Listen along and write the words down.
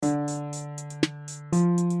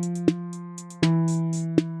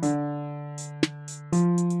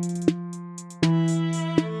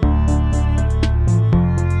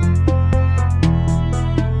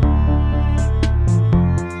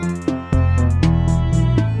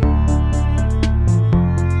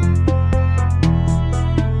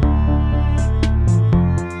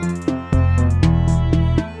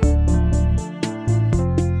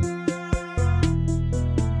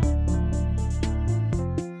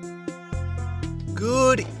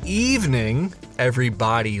Good evening,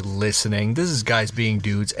 everybody listening. This is Guys Being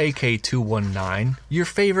Dudes, AK219, your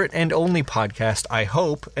favorite and only podcast, I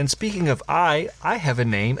hope. And speaking of I have a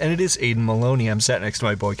name, and it is Aiden Maloney. I'm sat next to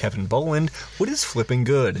my boy Kevin Boland. What is flipping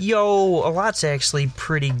good? Yo, a lot's actually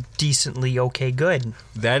pretty decently okay good.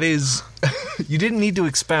 That is... You didn't need to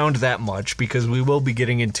expound that much, because we will be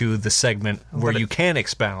getting into the segment where you can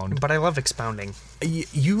expound. But I love expounding.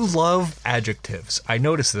 You love adjectives. I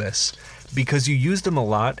noticed this. Because you use them a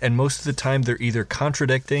lot, and most of the time they're either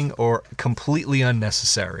contradicting or completely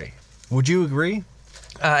unnecessary. Would you agree?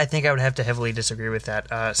 I think I would have to heavily disagree with that.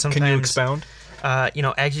 Sometimes, can you expound?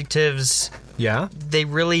 Adjectives, yeah, they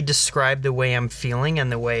really describe the way I'm feeling and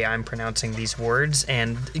the way I'm pronouncing these words,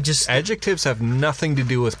 and just... Adjectives have nothing to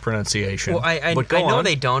do with pronunciation. Well, I know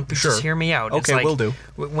they don't, but sure. Just hear me out. Okay, it's like, will do.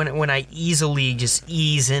 When I easily just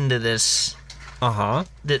ease into this...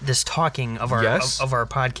 this talking of our of our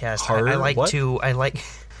podcast.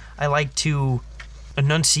 I like to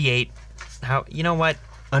enunciate how, you know what?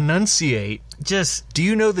 Enunciate. Just, do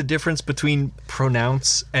you know the difference between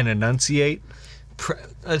pronounce and enunciate?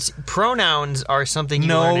 Pronouns are something you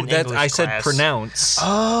learn in English I said class. pronounce.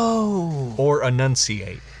 Oh. Or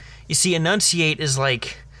enunciate. You see, enunciate is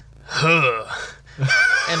like huh.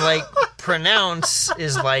 And like pronounce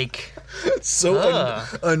is like so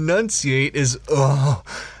enunciate is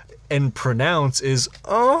and pronounce is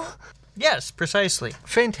Yes, precisely.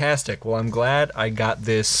 Fantastic. Well, I'm glad I got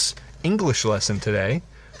this English lesson today.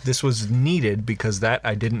 This was needed because that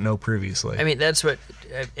I didn't know previously. I mean, that's what...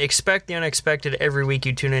 expect the unexpected every week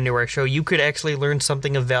you tune into our show. You could actually learn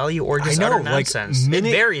something of value or just utter nonsense. It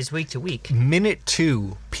varies week to week. Minute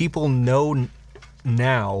 2, people know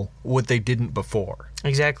now what they didn't before.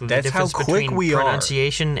 Exactly. That's the difference how quick between we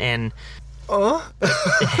pronunciation and...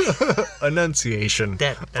 enunciation.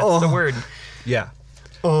 That's the word. Yeah.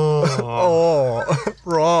 Ron,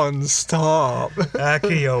 stop.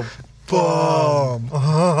 Accio. Bomb.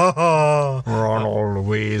 Ronald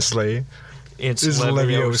Weasley. It's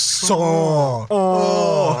Leviosa.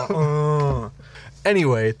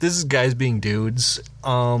 Anyway, this is Guys Being Dudes.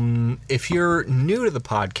 If you're new to the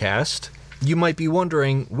podcast, you might be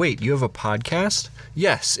wondering, wait, you have a podcast?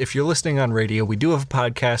 Yes, if you're listening on radio, we do have a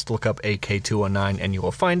podcast. Look up AK219 and you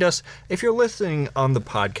will find us. If you're listening on the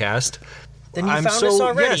podcast... Then you found us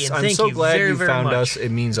already, yes, and I'm thank so you glad very, you very found much. us. It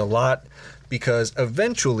means a lot because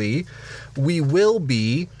eventually we will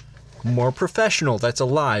be more professional. That's a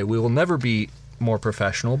lie. We will never be more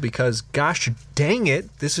professional because, gosh dang it,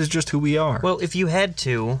 this is just who we are. Well, if you had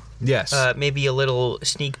to, yes, maybe a little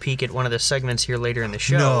sneak peek at one of the segments here later in the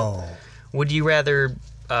show. No. Would you rather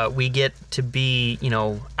we get to be,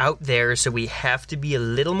 out there so we have to be a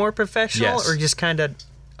little more professional, yes, or just kind of,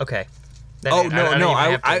 okay.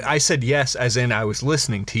 I said yes as in I was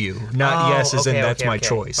listening to you, not yes as in that's my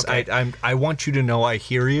choice. Okay. I want you to know I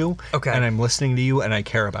hear you, and I'm listening to you, and I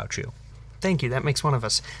care about you. Thank you. That makes one of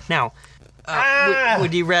us. Now,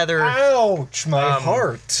 would you rather... Ouch, my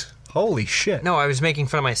heart. Holy shit. No, I was making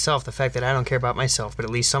fun of myself, the fact that I don't care about myself, but at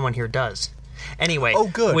least someone here does. Anyway,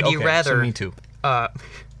 good. Would you rather... So me too.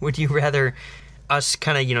 Would you rather... us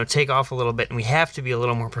kind of, take off a little bit and we have to be a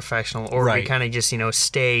little more professional, or we kind of just,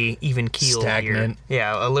 stay even keel stagnant here.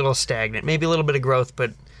 Yeah, a little stagnant. Maybe a little bit of growth,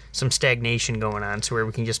 but some stagnation going on, so where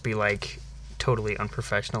we can just be, totally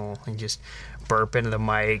unprofessional and just burp into the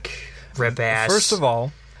mic, rip ass. First of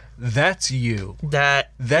all, that's you. That's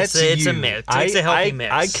it's a mix. It's a healthy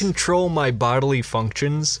mix. I control my bodily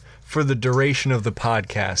functions for the duration of the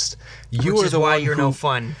podcast. Which is why you're no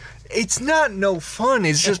fun. It's not no fun.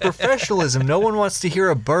 It's just professionalism. No one wants to hear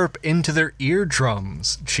a burp into their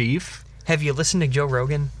eardrums, Chief. Have you listened to Joe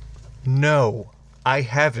Rogan? No, I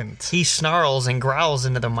haven't. He snarls and growls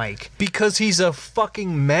into the mic. Because he's a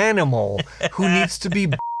fucking manimal who needs to be...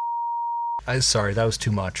 Sorry, that was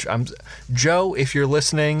too much. Joe, if you're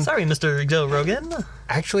listening... Sorry, Mr. Joe Rogan.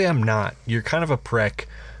 Actually, I'm not. You're kind of a prick.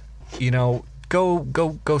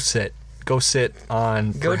 Go sit. Go sit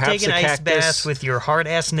on perhaps take an a ice cactus. bath with your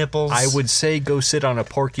hard-ass nipples. I would say go sit on a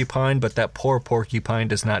porcupine, but that poor porcupine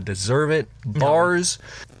does not deserve it. Bars,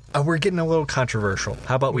 we're getting a little controversial.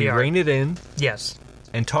 How about we rein it in? Yes.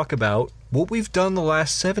 And talk about what we've done the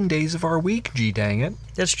last 7 days of our week, dang it.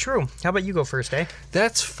 That's true. How about you go first, eh?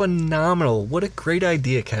 That's phenomenal. What a great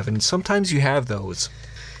idea, Kevin. Sometimes you have those.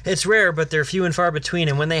 It's rare, but they're few and far between,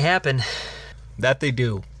 and when they happen... That they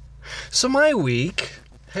do. So my week...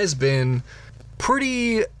 has been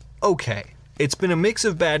pretty okay. It's been a mix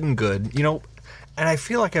of bad and good, and I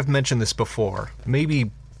feel like I've mentioned this before,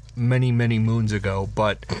 maybe many, many moons ago,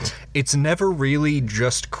 but it's never really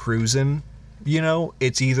just cruising You know,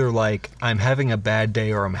 it's either like I'm having a bad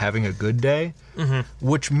day or I'm having a good day,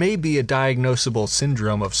 which may be a diagnosable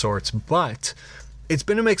syndrome of sorts, but it's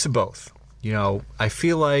been a mix of both. You know, I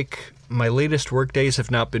feel like my latest work days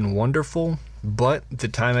have not been wonderful, but the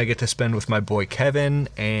time I get to spend with my boy Kevin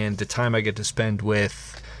and the time I get to spend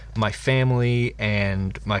with my family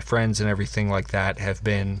and my friends and everything like that have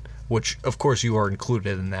been, which of course you are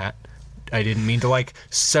included in that. I didn't mean to like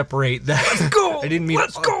separate that. Let's go! I didn't mean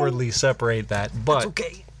to awkwardly separate that, but it's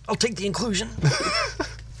okay. I'll take the inclusion.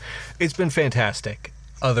 It's been fantastic.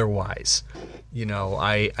 Otherwise, you know,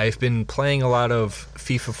 I've been playing a lot of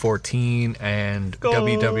FIFA 14 and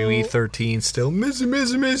WWE 13 still.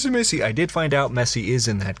 Messi. I did find out Messi is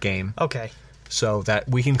in that game. Okay. So that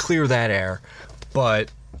we can clear that air.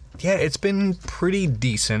 But yeah, it's been pretty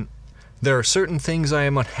decent. There are certain things I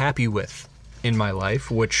am unhappy with in my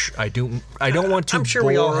life, which I don't want to. I'm sure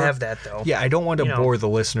we all have that, though. Yeah, I don't want to bore the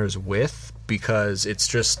listeners with, because it's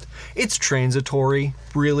transitory,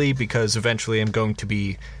 really, because eventually I'm going to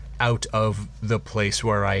be out of the place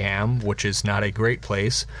where I am, which is not a great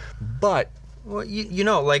place. But well, you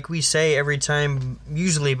know, like we say every time,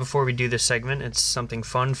 usually before we do this segment, it's something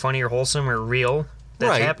fun, funny, or wholesome, or real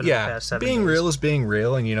that's happened in the past 7 being days. real is being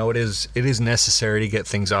real, and you know, it is necessary to get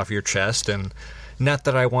things off your chest. And not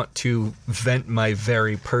that I want to vent my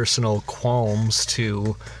very personal qualms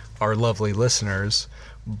to our lovely listeners,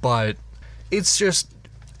 but it's just,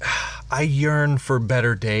 I yearn for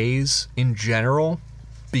better days in general,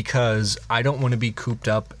 because I don't want to be cooped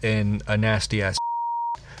up in a nasty-ass.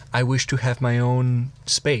 I wish to have my own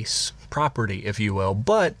space, property, if you will,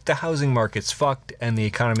 but the housing market's fucked and the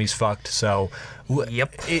economy's fucked, so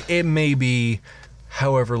it may be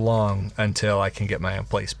however long until I can get my own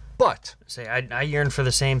place. But I yearn for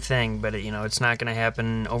the same thing, but you know, it's not going to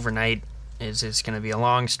happen overnight. It's going to be a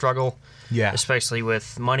long struggle, especially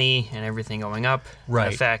with money and everything going up. Right.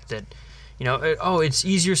 And the fact that, you know, it's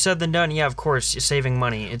easier said than done. Yeah, of course, you're saving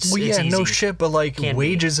money. It's easy. No shit, but like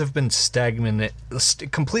wages have been stagnant,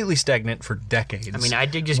 completely stagnant for decades. I mean, I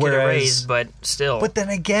did just get a raise, but still. But then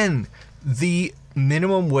again, the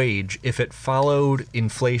minimum wage, if it followed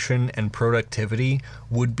inflation and productivity,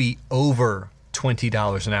 would be over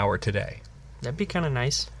 $20 an hour today. That'd be kind of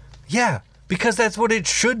nice. Yeah, because that's what it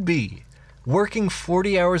should be. Working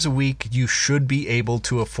 40 hours a week, you should be able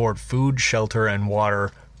to afford food, shelter, and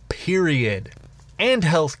water, period. And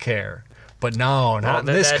health care. But no, not in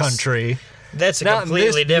this country. That's a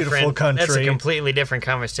completely different country. That's a completely different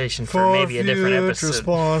conversation for maybe a different episode.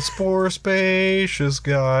 Response for spacious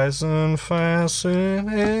guys and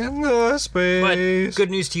fasten in the space. But good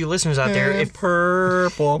news to you listeners out there: if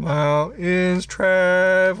purple mountains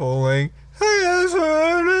traveling, if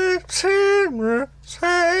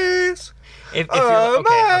you're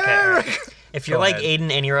okay. If you're like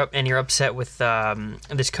Aiden and you're upset with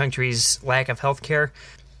this country's lack of health care,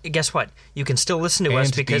 guess what? You can still listen to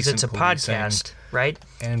us because it's a podcast, right?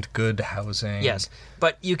 And good housing. Yes.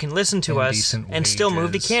 But you can listen to us and still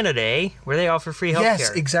move to Canada, where they offer free health care. Yes,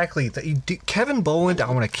 exactly. Kevin Boland, I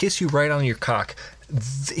want to kiss you right on your cock.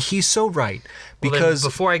 He's so right. Because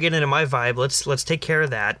before I get into my vibe, let's take care of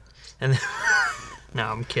that. And no,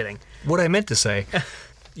 I'm kidding. What I meant to say,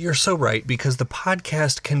 you're so right, because the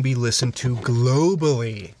podcast can be listened to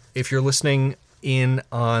globally. If you're listening in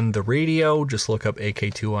on the radio, just look up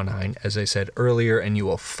AK219, as I said earlier, and you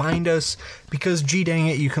will find us, because gee dang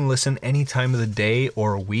it, you can listen any time of the day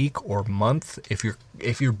or week or month. If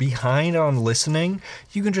you're behind on listening,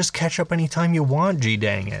 you can just catch up anytime you want, gee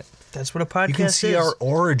dang it. That's what a podcast is. You can see our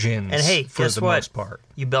origins, and hey, for the most part.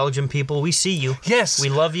 You Belgian people, we see you. Yes. We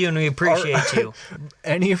love you and we appreciate you.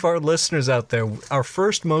 Any of our listeners out there, our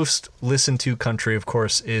first most listened to country, of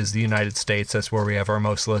course, is the United States. That's where we have our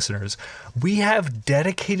most listeners. We have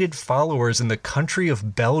dedicated followers in the country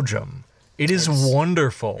of Belgium. It's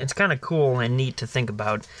wonderful. It's kind of cool and neat to think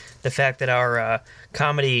about the fact that our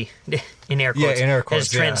comedy, in air quotes, has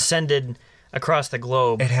transcended across the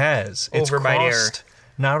globe. It has. Over by air.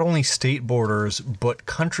 Not only state borders, but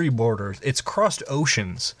country borders. It's crossed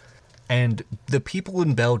oceans. And the people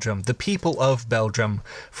in Belgium, the people of Belgium,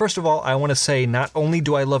 first of all, I want to say not only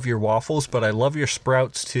do I love your waffles, but I love your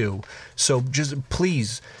sprouts too. So just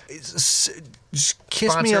please, just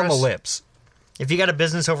kiss me on the lips. If you got a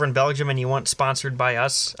business over in Belgium and you want sponsored by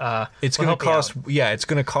us, it's going to cost, it's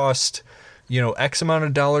going to cost, X amount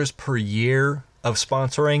of dollars per year of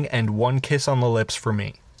sponsoring and one kiss on the lips for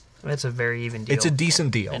me. That's a very even deal. It's a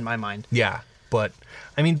decent deal. In my mind. Yeah. But,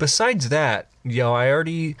 I mean, besides that, I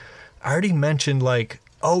already mentioned,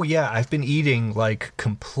 I've been eating,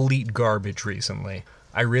 complete garbage recently.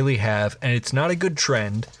 I really have. And it's not a good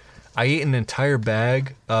trend. I ate an entire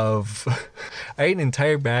bag of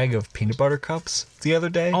peanut butter cups the other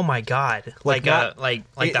day. Oh my god! Like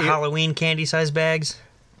the Halloween candy size bags,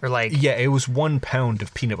 or like yeah, it was 1 pound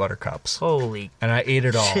of peanut butter cups. Holy! And I ate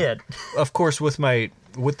it all. Shit. Of course, with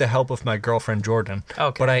the help of my girlfriend Jordan.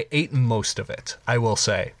 Okay. But I ate most of it, I will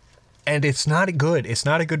say, and it's not good. It's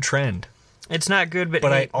not a good trend. It's not good, but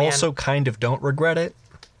I also kind of don't regret it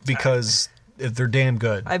because they're damn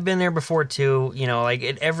good. I've been there before too. You know, like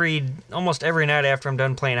almost every night after I'm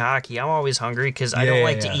done playing hockey, I'm always hungry because I don't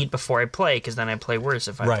like to eat before I play because then I play worse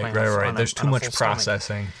if I play. Right. There's too much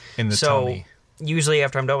processing in the tummy. So usually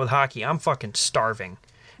after I'm done with hockey, I'm fucking starving.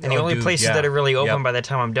 And the only places that are really open by the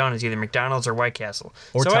time I'm done is either McDonald's or White Castle.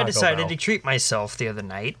 So I decided to treat myself the other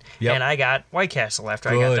night, and I got White Castle after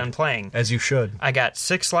I got done playing. As you should. I got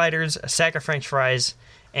 6 sliders, a sack of French fries,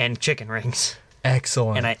 and chicken rings.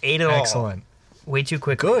 Excellent. And I ate it all. Excellent. Way too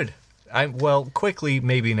quickly. Good. Quickly,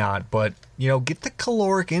 maybe not, but, get the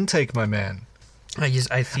caloric intake, my man.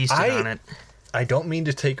 I feasted on it. I don't mean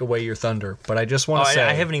to take away your thunder, but I just want to say...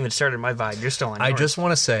 I haven't even started my vibe. You're still on yours. I just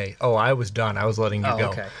want to say... Oh, I was done. I was letting you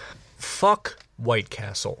go. Okay. Fuck White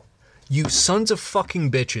Castle. You sons of fucking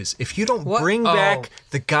bitches. If you don't bring back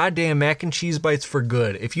the goddamn mac and cheese bites for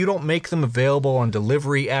good, if you don't make them available on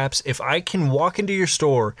delivery apps, if I can walk into your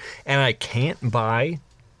store and I can't buy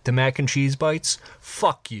the mac and cheese bites,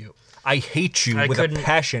 fuck you. I hate you with a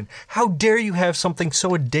passion. How dare you have something so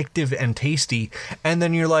addictive and tasty, and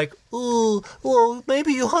then you're like, oh, well,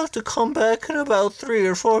 maybe you'll have to come back in about 3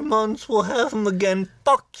 or 4 months. We'll have them again.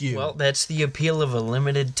 Fuck you. Well, that's the appeal of a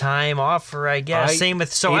limited time offer, I guess. Same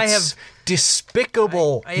with... So I have...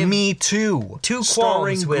 Despicable I have Me Too. 2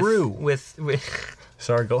 qualms with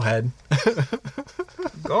Sorry, go ahead.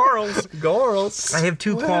 Girls. I have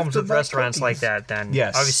 2 qualms with restaurants like that, then.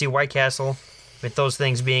 Yes. Obviously, White Castle... with those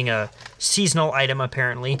things being a seasonal item,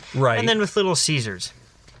 apparently. Right. And then with Little Caesars.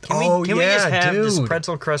 Can we just have this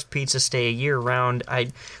pretzel crust pizza stay a year round? I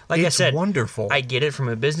said, wonderful. I get it from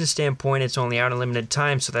a business standpoint. It's only out a limited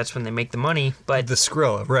time, so that's when they make the money. But the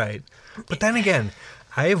Skrilla, right. But then again,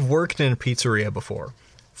 I have worked in a pizzeria before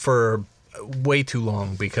for way too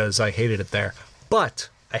long because I hated it there. But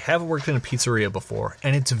I have worked in a pizzeria before,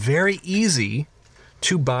 and it's very easy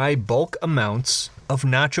to buy bulk amounts of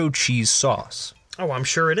nacho cheese sauce. Oh, I'm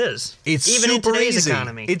sure it is. It's even super in today's easy.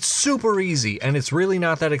 Economy. It's super easy, and it's really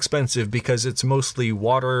not that expensive because it's mostly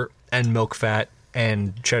water and milk fat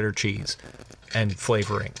and cheddar cheese and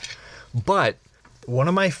flavoring. But one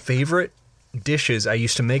of my favorite dishes I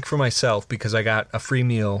used to make for myself because I got a free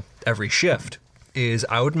meal every shift is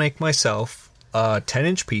I would make myself a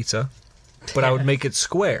 10-inch pizza, but I would make it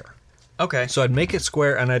square. Okay. So I'd make it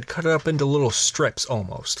square, and I'd cut it up into little strips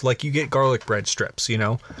almost. Like you get garlic bread strips,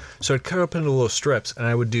 So I'd cut it up into little strips, and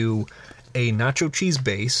I would do a nacho cheese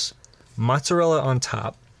base, mozzarella on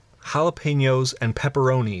top, jalapenos, and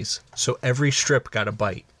pepperonis, so every strip got a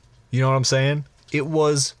bite. You know what I'm saying? It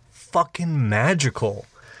was fucking magical.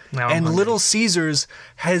 And Little Caesars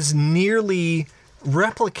has nearly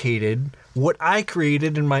replicated what I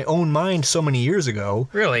created in my own mind so many years ago.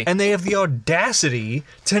 Really? And they have the audacity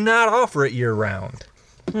to not offer it year-round.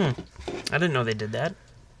 I didn't know they did that.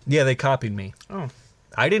 Yeah, they copied me. Oh.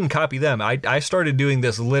 I didn't copy them. I started doing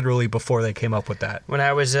this literally before they came up with that. When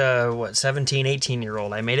I was 17,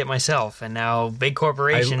 18-year-old, I made it myself, and now big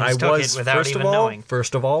corporations took it without even knowing.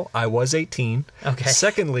 First of all, I was 18. Okay.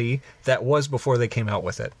 Secondly, that was before they came out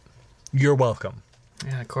with it. You're welcome.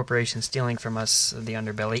 Yeah, corporation stealing from us, the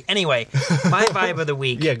underbelly. Anyway, my vibe of the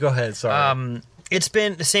week. Yeah, go ahead. Sorry. It's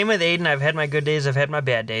been the same with Aiden. I've had my good days. I've had my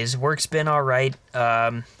bad days. Work's been all right.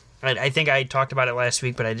 I think I talked about it last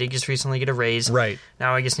week, but I did just recently get a raise. Right.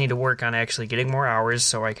 Now I just need to work on actually getting more hours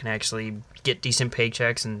so I can actually get decent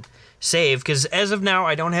paychecks and save. Because as of now,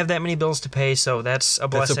 I don't have that many bills to pay, so that's a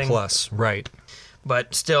blessing. That's a plus, right.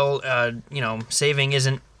 But still, saving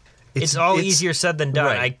isn't... It's easier said than done.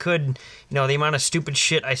 Right. I could, the amount of stupid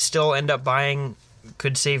shit I still end up buying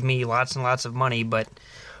could save me lots and lots of money, but,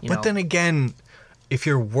 But then again, if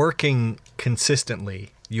you're working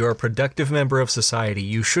consistently, you're a productive member of society,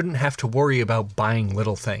 you shouldn't have to worry about buying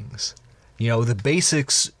little things. The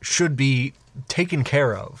basics should be taken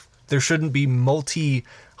care of. There shouldn't be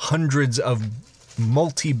hundreds of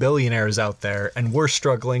multi-billionaires out there, and we're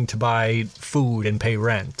struggling to buy food and pay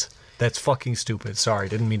rent. That's fucking stupid. Sorry,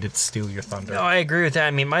 didn't mean to steal your thunder. No, I agree with that.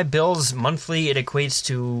 I mean, my bills monthly, it equates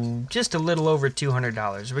to just a little over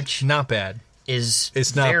 $200, which... Not bad.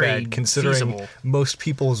 It's not very bad, considering feasible. Most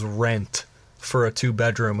people's rent for a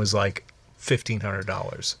 2-bedroom was like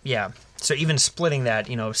 $1,500. Yeah. So even splitting that,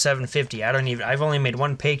 $750, I've only made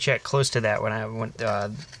one paycheck close to that when I went,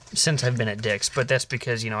 since I've been at Dick's, but that's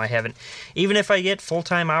because, I haven't, even if I get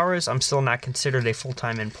full-time hours, I'm still not considered a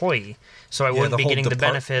full-time employee, so I wouldn't be getting the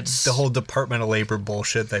benefits. The whole Department of Labor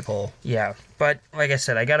bullshit they pull. Yeah, but like I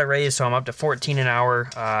said, I got a raise, so I'm up to $14 an hour,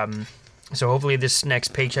 so hopefully this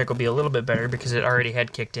next paycheck will be a little bit better because it already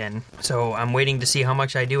had kicked in, so I'm waiting to see how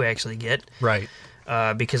much I do actually get. Right.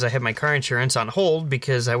 Because I have my car insurance on hold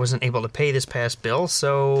because I wasn't able to pay this past bill.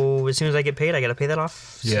 So as soon as I get paid, I got to pay that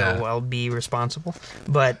off. Yeah. So I'll be responsible.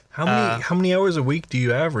 But how many hours a week do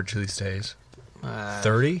you average these days?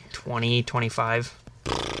 30? 20, 25.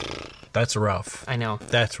 That's rough. I know.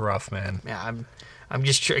 That's rough, man. Yeah, I'm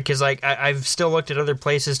just because I've still looked at other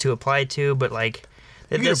places to apply to, but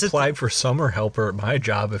you can apply for summer helper at my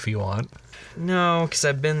job if you want. No, because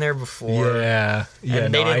I've been there before. Yeah.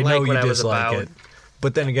 And they didn't like what I was about. It.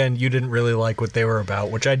 But then again, you didn't really like what they were about,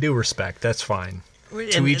 which I do respect. That's fine.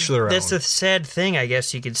 To each their own. That's the sad thing, I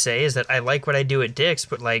guess you could say, is that I like what I do at Dick's,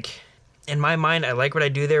 but in my mind, I like what I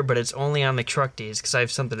do there, but it's only on the truck days because I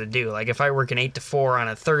have something to do. Like if I work an 8 to 4 on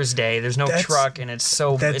a Thursday, there's no truck, and it's a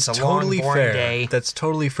long, boring day. That's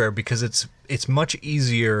totally fair because it's much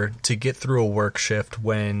easier to get through a work shift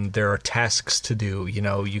when there are tasks to do.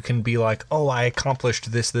 You can be like, oh, I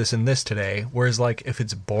accomplished this, and this today. Whereas if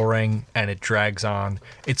it's boring and it drags on,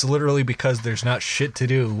 it's literally because there's not shit to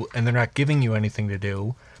do and they're not giving you anything to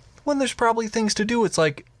do. When there's probably things to do, it's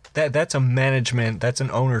like, that's a management, that's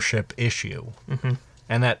an ownership issue. Mm-hmm.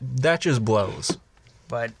 And that just blows.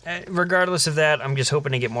 But regardless of that, I'm just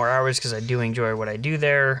hoping to get more hours because I do enjoy what I do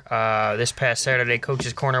there. This past Saturday,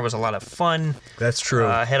 Coach's Corner was a lot of fun. That's true.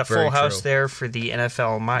 Had a full house there for the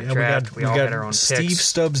NFL mock draft. We all had our own picks. Steve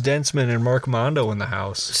Stubbs Densman and Mark Mondo in the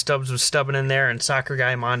house. Stubbs was stubbing in there, and soccer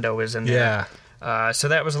guy Mondo was in there. Yeah. So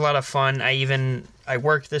that was a lot of fun. I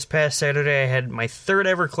worked this past Saturday. I had my third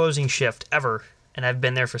ever closing shift ever. And I've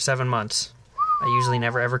been there for 7 months. I usually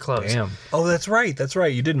never, ever close. Damn. Oh, that's right.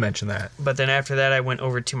 You did mention that. But then after that, I went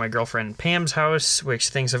over to my girlfriend Pam's house, which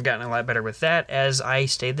things have gotten a lot better with that, as I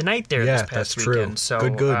stayed the night there this past weekend. True. So,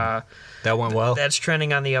 good. That went well. That's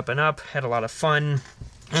trending on the up and up. Had a lot of fun.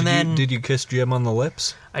 Did you kiss Jim on the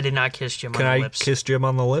lips? I did not kiss Jim on the lips. Can I kiss Jim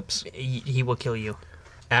on the lips? He will kill you.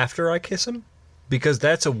 After I kiss him? Because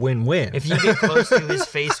that's a win-win. If you get close to his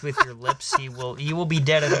face with your lips, you will be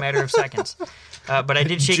dead in a matter of seconds. But I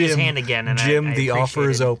did shake his hand again, and Jim, the offer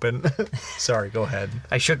is open. Sorry, go ahead.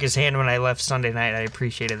 I shook his hand when I left Sunday night. I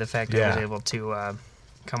appreciated the fact that I was able to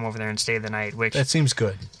come over there and stay the night. Which that seems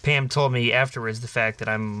good. Pam told me afterwards the fact that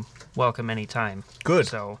I'm welcome anytime. Good.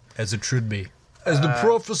 So as it should be. As the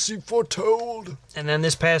prophecy foretold. And then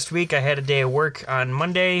this past week, I had a day of work on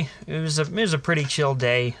Monday. It was a pretty chill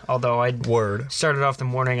day, although I started off the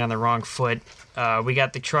morning on the wrong foot. We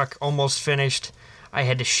got the truck almost finished. I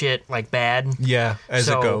had to shit bad. Yeah, as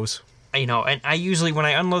it goes. And I usually, when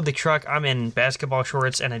I unload the truck, I'm in basketball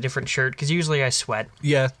shorts and a different shirt, because usually I sweat.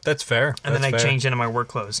 Yeah, that's fair. And then I change into my work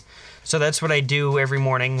clothes. So that's what I do every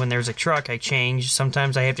morning when there's a truck. I change.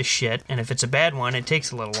 Sometimes I have to shit, and if it's a bad one, it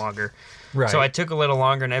takes a little longer. Right. So I took a little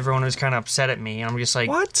longer, and everyone was kind of upset at me. And I'm just like,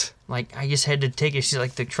 what? I just had to take it. She's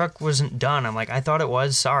like, the truck wasn't done. I'm like, I thought it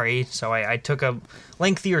was. Sorry. So I took a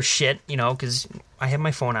lengthier shit, because I have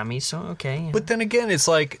my phone on me. So okay. But then again, it's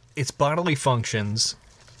it's bodily functions,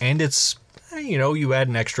 and it's you add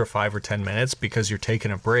an extra 5 or 10 minutes because you're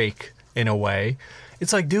taking a break in a way.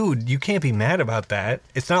 It's like, dude, you can't be mad about that.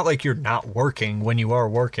 It's not like you're not working when you are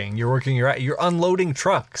working. You're working. You're unloading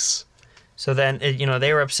trucks. So then,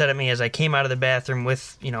 they were upset at me as I came out of the bathroom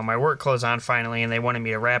with, my work clothes on finally, and they wanted me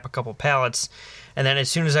to wrap a couple pallets. And then as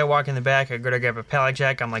soon as I walk in the back, I go to grab a pallet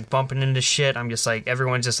jack. I'm bumping into shit. I'm just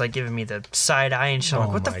everyone's just giving me the side eye and shit.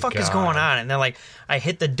 I'm what the fuck is going on? And then I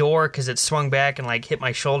hit the door because it swung back and hit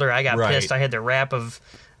my shoulder. I got pissed. I had the wrap of,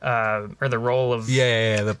 or the roll of.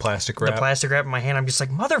 Yeah, the plastic wrap. The plastic wrap in my hand. I'm just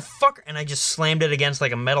motherfucker. And I just slammed it against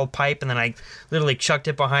a metal pipe, and then I literally chucked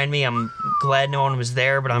it behind me. I'm glad no one was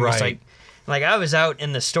there, but I'm just I was out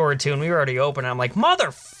in the store too, and we were already open. And I'm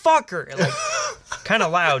motherfucker, kind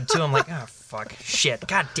of loud too. I'm oh fuck, shit,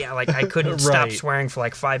 god damn, I couldn't stop swearing for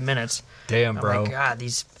 5 minutes. Damn, bro. God,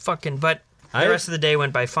 these fucking. But the rest of the day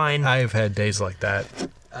went by fine. I've had days like that.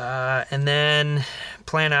 And then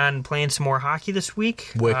plan on playing some more hockey this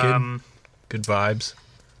week. Wicked. Good vibes.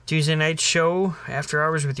 Tuesday night show after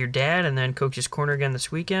hours with your dad, and then Coach's Corner again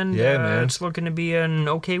this weekend. Yeah, man. It's looking to be an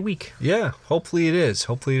okay week. Yeah, hopefully it is.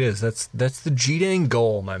 That's the G-dang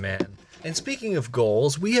goal, my man. And speaking of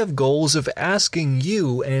goals, we have goals of asking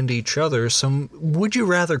you and each other some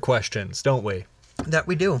would-you-rather questions, don't we? That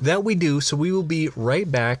we do. That we do. So we will be right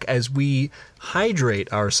back as we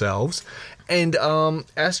hydrate ourselves and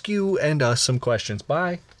ask you and us some questions.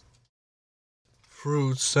 Bye.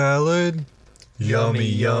 Fruit salad. Yummy,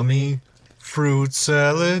 yummy. Fruit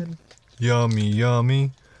salad. Yummy,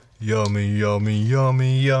 yummy. Yummy, yummy,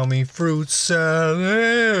 yummy, yummy fruit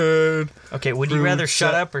salad. Okay, would you rather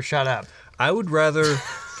shut up or shut up? I would rather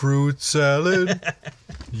fruit salad.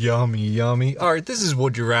 Yummy, yummy. All right, this is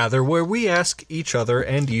Would You Rather, where we ask each other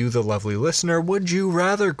and you, the lovely listener, would you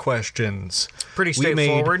rather questions. Pretty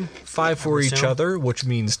straightforward. We made 5 for each other, which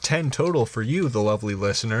means 10 total for you, the lovely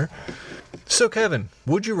listener. So, Kevin,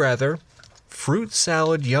 would you rather fruit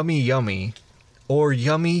salad yummy, yummy, or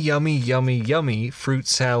yummy, yummy, yummy, yummy fruit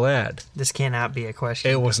salad? This cannot be a question.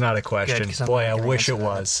 It was not a question. Good, boy, I wish it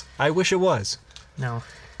was. I wish it was. No.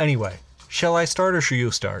 Anyway, shall I start or should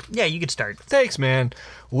you start? Yeah, you could start. Thanks, man.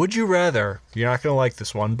 Would you rather, you're not going to like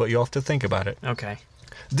this one, but you'll have to think about it. Okay.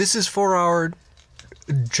 This is for our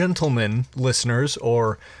gentlemen listeners,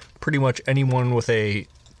 or pretty much anyone with a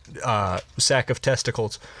sack of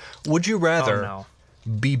testicles. Would you rather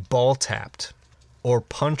be ball tapped or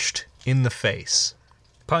punched in the face?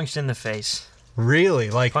 Punched in the face. Really?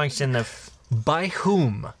 Like punched in the... by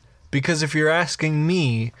whom? Because if you're asking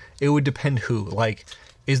me, it would depend who. Like,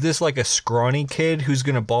 is this like a scrawny kid who's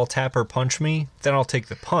going to ball tap or punch me? Then I'll take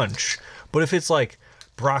the punch. But if it's like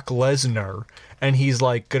Brock Lesnar and he's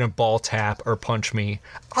like going to ball tap or punch me,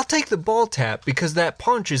 I'll take the ball tap because that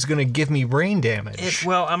punch is going to give me brain damage.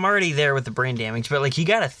 Well, I'm already there with the brain damage, but like you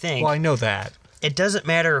got to think. Well, I know that. It doesn't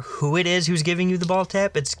matter who it is who's giving you the ball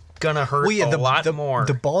tap. It's going to hurt a lot more.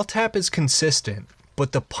 The ball tap is consistent,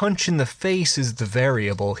 but the punch in the face is the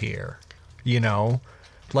variable here. You know?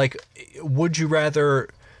 Like, would you rather,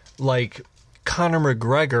 like, Conor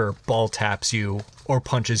McGregor ball taps you or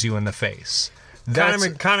punches you in the face? Conor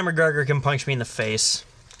McGregor can punch me in the face.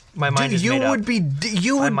 My mind is made up. You would be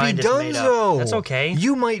donezo. That's okay.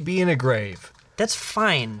 You might be in a grave. That's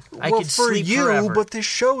fine. I could sleep forever. For you, but this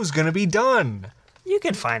show's going to be done. You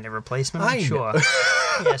can find a replacement, I'm sure.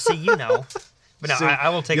 Yeah, see, you know. But no, I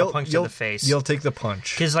will take a punch to the face. You'll take the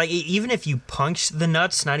punch. Because, like, even if you punch the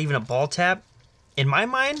nuts, not even a ball tap, in my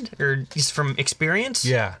mind, or just from experience,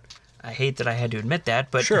 yeah, I hate that I had to admit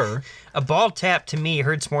that, but sure, a ball tap to me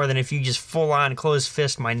hurts more than if you just full-on close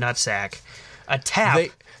fist my nutsack. A tap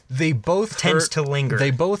they both tends to linger.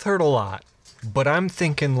 They both hurt a lot, but I'm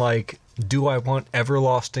thinking, like, do I want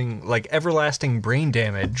everlasting brain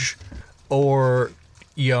damage, or,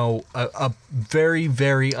 you know, a very,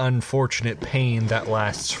 very unfortunate pain that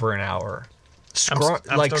lasts for an hour?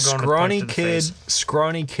 Scrawny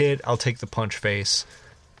kid, I'll take the punch face.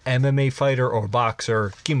 MMA fighter or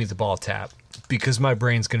boxer, give me the ball tap, because my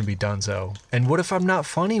brain's going to be donezo. And what if I'm not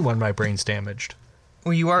funny when my brain's damaged?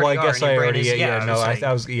 Well, you already are. I guess I already.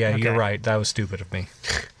 Okay. You're right. That was stupid of me.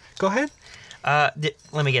 Go ahead.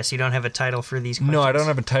 Let me guess. You don't have a title for these questions? No, I don't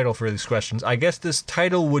have a title for these questions. I guess this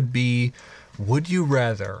title would be, Would You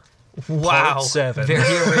Rather? Wow. Part 7.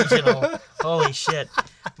 Very original. Holy shit.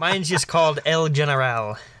 Mine's just called El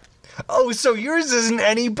General. Oh, so yours isn't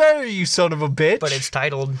any better, you son of a bitch. But it's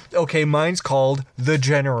titled... Okay, mine's called The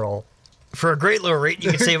General. For a great low rate,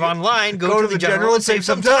 you can save online. Go to the General and save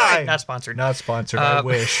some time. Not sponsored. Not sponsored, I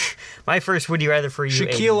wish. My first Would You Rather for you,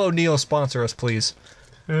 Shaquille O'Neal, sponsor us, please.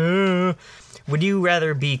 Would you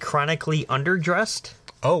rather be chronically underdressed?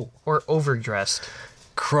 Oh. Or overdressed?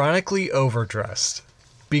 Chronically overdressed.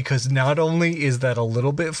 Because not only is that a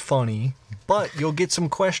little bit funny, but you'll get some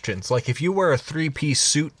questions. Like, if you wear a 3-piece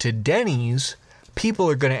suit to Denny's, people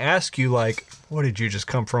are going to ask you, like, what, did you just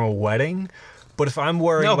come from a wedding? But if I'm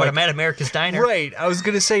wearing... No, but I'm at America's Diner. Right, I was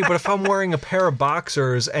going to say, but if I'm wearing a pair of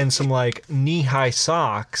boxers and some, like, knee-high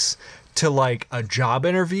socks to, like, a job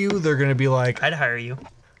interview, they're going to be like... I'd hire you.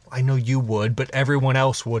 I know you would, but everyone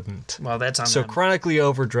else wouldn't. Well, that's on So them. Chronically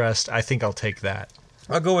overdressed, I think I'll take that.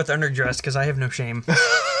 I'll go with underdressed because I have no shame.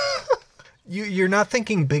 You're not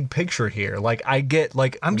thinking big picture here. Like, I get,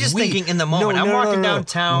 like... I'm just thinking in the moment. I'm walking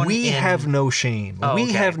downtown. We have no shame.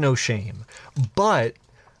 We have no shame. But,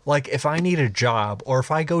 like, if I need a job or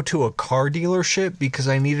if I go to a car dealership because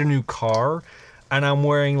I need a new car and I'm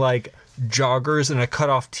wearing, like, joggers and a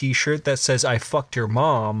cut-off t-shirt that says I fucked your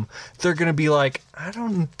mom, they're going to be like, I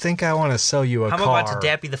don't think I want to sell you a car. I'm about to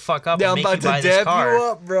dap you the fuck up and make you buy this car. I'm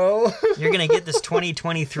about to dap you up, bro. You're going to get this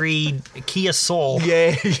 2023 Kia Soul.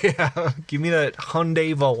 Yeah. Give me that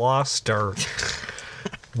Hyundai Veloster.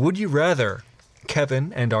 Would you rather,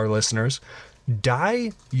 Kevin and our listeners,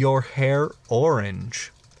 dye your hair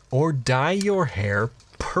orange or dye your hair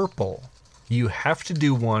purple? You have to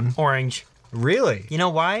do one. Orange. Really? You know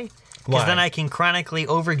why? Because then I can chronically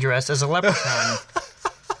overdress as a leprechaun.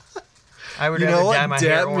 I would rather dye my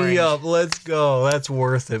hair orange. Me up. Let's go. That's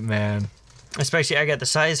worth it, man. Especially, I got the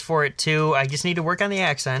size for it, too. I just need to work on the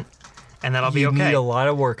accent, and then I'll be okay. You need a lot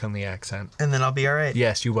of work on the accent. And then I'll be all right.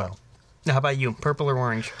 Yes, you will. Now, how about you? Purple or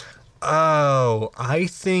orange? Oh, I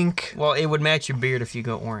think... Well, it would match your beard if you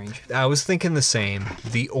go orange. I was thinking the same.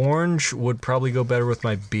 The orange would probably go better with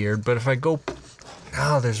my beard, but if I go...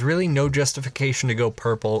 Oh, there's really no justification to go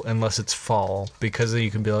purple unless it's fall, because then you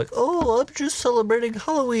can be like, oh, I'm just celebrating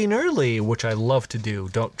Halloween early, which I love to do.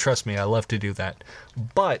 Don't trust me, I love to do that.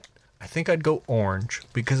 But I think I'd go orange,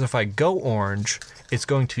 because if I go orange, it's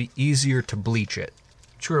going to be easier to bleach it.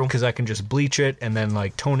 True. Because I can just bleach it and then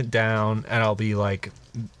like tone it down, and I'll be like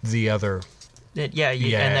the other... and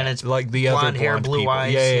then it's like the blonde other hair, blue people.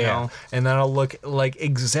 eyes, you know. And then I'll look like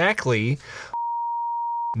exactly...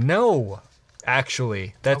 No...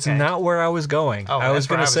 Actually, that's not where I was going. Oh, I was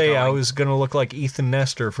going to say I was going to look like Ethan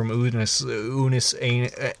Nestor from Unis Anus. What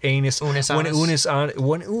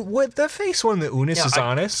the face when the Unis is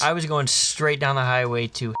honest? I was going straight down the highway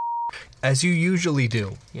to... As you usually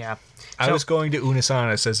do. Yeah. I was going to Unis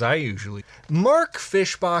Honest as I usually... Mark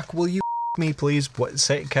Fishbach, will you me please? What?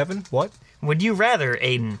 Say, Kevin, what? Would you rather,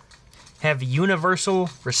 Aiden, have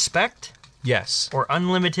universal respect? Yes. Or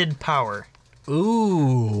unlimited power?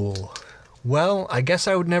 Ooh... Well, I guess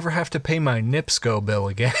I would never have to pay my NIPSCO bill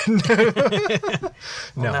again.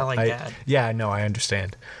 Not like that. Yeah, no, I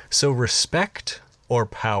understand. So respect or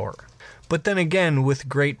power? But then again, with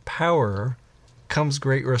great power comes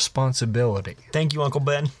great responsibility. Thank you, Uncle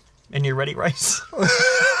Ben. And your ready rice.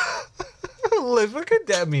 Look at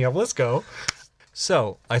that meal. Let's go.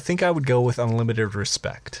 So, I think I would go with unlimited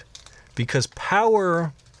respect. Because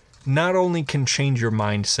power not only can change your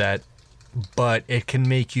mindset, but it can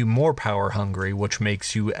make you more power hungry, which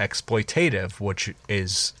makes you exploitative, which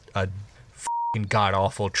is a f***ing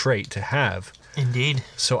god-awful trait to have. Indeed.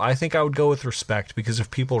 So I think I would go with respect, because if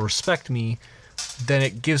people respect me, then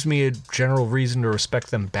it gives me a general reason to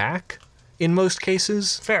respect them back, in most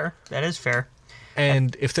cases. Fair. That is fair.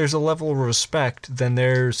 And if there's a level of respect, then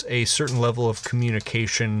there's a certain level of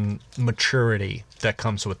communication maturity that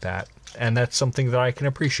comes with that. And that's something that I can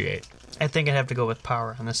appreciate. I think I'd have to go with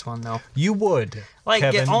power on this one, though. You would, like,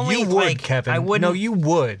 Kevin. Only, you would, like, Kevin. I wouldn't. No, you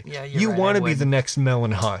would. Yeah, you right, want to be the next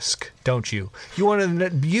Melon Husk, don't you? You want to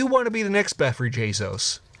be the next Beffery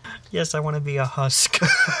Jezos. Yes, I want to be a husk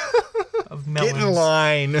of melons. Get in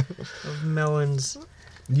line. Of melons.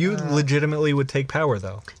 You legitimately would take power,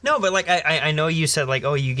 though. No, but like I know you said like,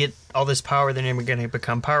 oh, you get all this power, then you're going to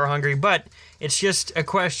become power hungry. But it's just a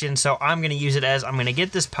question, so I'm going to use it as I'm going to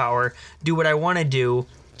get this power, do what I want to do.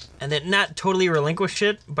 And then not totally relinquish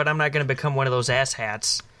it, but I'm not going to become one of those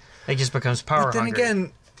asshats that just becomes power hungry. But then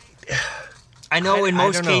again... I know in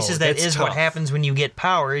most cases that That's is tough. what happens when you get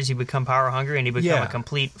power, is you become power hungry and you become a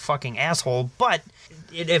complete fucking asshole. But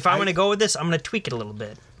if I'm going to go with this, I'm going to tweak it a little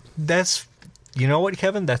bit. That's... You know what,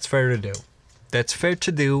 Kevin? That's fair to do. That's fair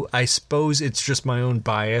to do. I suppose it's just my own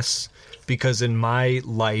bias, because in my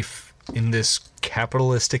life, in this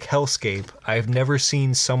capitalistic hellscape, I've never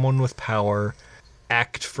seen someone with power...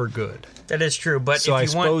 act for good. That is true, but so if you I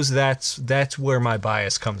suppose that's where my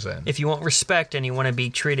bias comes in. If you want respect and you want to be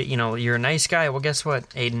treated, you're a nice guy. Well, guess what,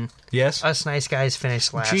 Aiden? Yes. Us nice guys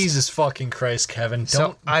finish last. Jesus fucking Christ, Kevin!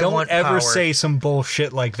 So don't ever say some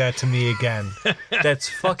bullshit like that to me again. That's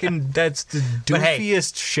the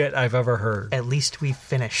doofiest shit I've ever heard. At least we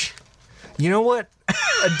finish. You know what?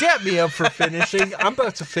 Dap me up for finishing. I'm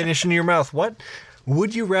about to finish in your mouth. What?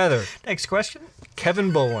 Would you rather? Next question.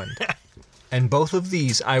 Kevin Boland. And both of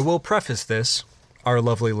these, I will preface this, our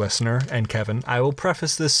lovely listener and Kevin, I will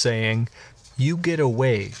preface this saying, you get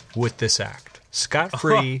away with this act.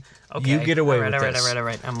 Scot-free, you get away with this. All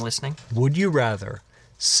right. I'm listening. Would you rather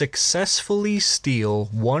successfully steal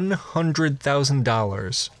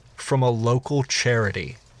 $100,000 from a local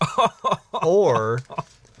charity or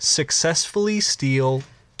successfully steal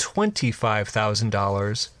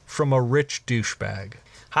 $25,000 from a rich douchebag?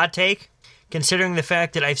 Hot take? Considering the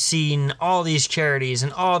fact that I've seen all these charities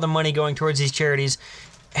and all the money going towards these charities,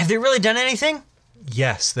 have they really done anything?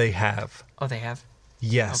 Yes, they have. Oh, they have?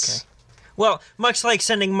 Yes. Okay. Well, much like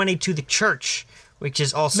sending money to the church, which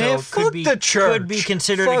is also could be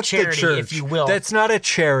considered a charity, if you will. That's not a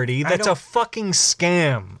charity. That's a fucking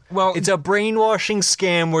scam. Well, it's a brainwashing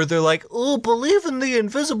scam where they're like, "Oh, believe in the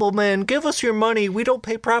Invisible Man. Give us your money. We don't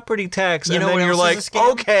pay property tax." And then you're like,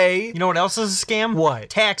 "Okay." You know what else is a scam? What?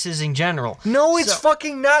 Taxes in general. No, it's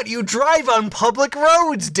fucking not. You drive on public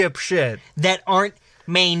roads, dipshit. That aren't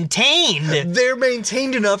maintained. They're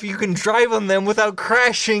maintained enough you can drive on them without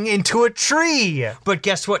crashing into a tree. But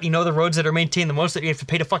guess what? You know the roads that are maintained the most that you have to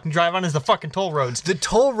pay to fucking drive on is the fucking toll roads. The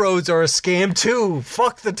toll roads are a scam too.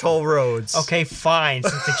 Fuck the toll roads. Okay, fine.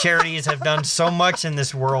 Since the charities have done so much in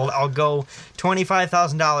this world, I'll go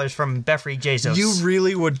 $25,000 from Beffery Jezos. You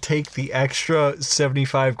really would take the extra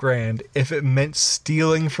 $75,000 if it meant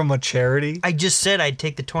stealing from a charity? I just said I'd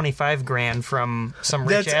take the $25,000 from some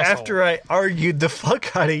rich asshole. That's after I argued the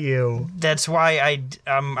fuck out of you. That's why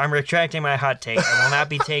I'm retracting my hot take. I will not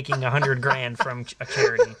be taking $100,000 from a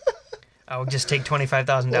charity. I'll just take $25,000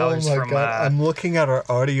 from. Oh my god! I'm looking at our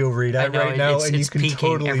audio readout right now, and you can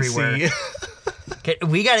totally everywhere. See. Okay,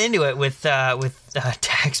 we got into it with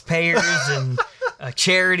taxpayers and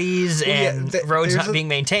charities and roads not being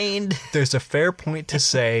maintained. There's a fair point to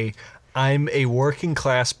say, I'm a working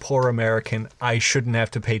class poor American. I shouldn't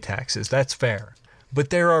have to pay taxes. That's fair. But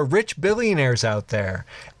there are rich billionaires out there,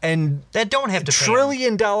 and that don't have to $1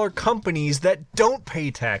 trillion companies that don't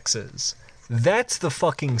pay taxes. That's the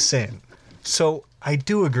fucking sin. So I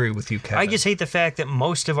do agree with you, Kevin. I just hate the fact that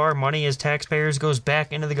most of our money as taxpayers goes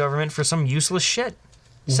back into the government for some useless shit.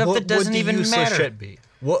 Stuff that doesn't even matter. What would the useless shit be?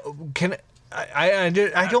 What can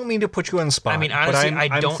I don't mean to put you on the spot. I mean, honestly,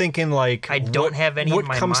 but I'm thinking like I don't have any. What in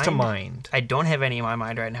my comes mind. to mind? I don't have any in my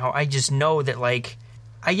mind right now. I just know that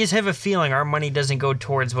I just have a feeling our money doesn't go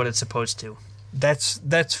towards what it's supposed to. That's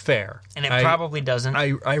fair. And it probably doesn't.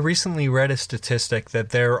 I recently read a statistic that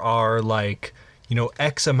there are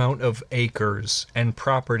X amount of acres and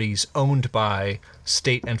properties owned by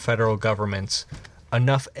state and federal governments,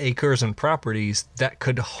 enough acres and properties that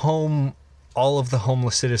could home all of the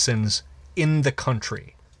homeless citizens in the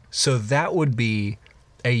country. So that would be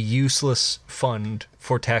a useless fund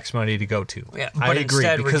for tax money to go to. Yeah, I agree,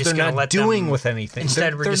 because they're not doing with anything.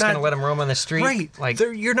 Instead, we're just going to let them roam on the street. Right.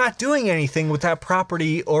 You're not doing anything with that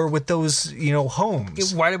property or with those,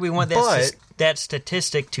 homes. Why do we want that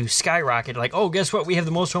statistic to skyrocket? Like, oh, guess what? We have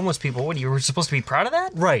the most homeless people. What, you were supposed to be proud of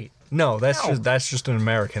that? Right. No, that's just an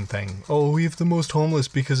American thing. Oh, we have the most homeless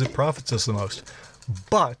because it profits us the most.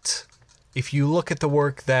 But if you look at the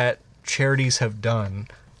work that charities have done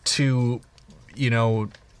to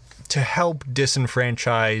help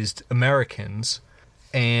disenfranchised Americans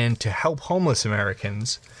and to help homeless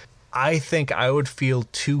Americans, I think I would feel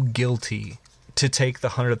too guilty to take the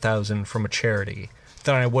 $100,000 from a charity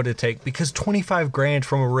than I would to take, because $25,000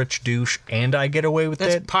 from a rich douche and I get away with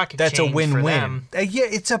that's it. Pocket that's change a win-win. For them. Yeah,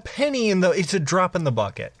 it's a penny it's a drop in the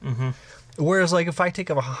bucket. Mm-hmm. Whereas, if I take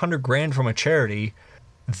 $100,000 from a charity,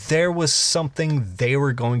 there was something they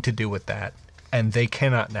were going to do with that, and they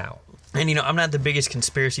cannot now. And, I'm not the biggest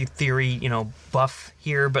conspiracy theory, buff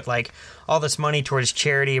here, but, all this money towards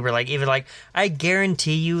charity, we're I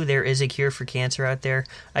guarantee you there is a cure for cancer out there.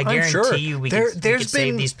 I guarantee you we can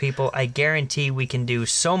save these people. I guarantee we can do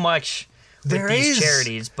so much with these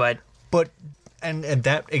charities, but and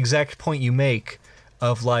that exact point you make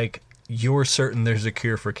of, you're certain there's a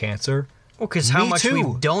cure for cancer. Well, because how much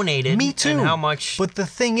we've donated. Me too. And how much. But the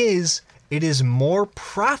thing is, it is more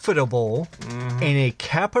profitable in a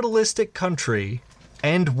capitalistic country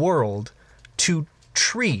and world to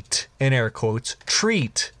treat, in air quotes,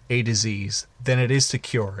 treat a disease than it is to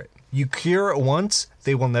cure it. You cure it once,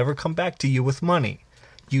 they will never come back to you with money.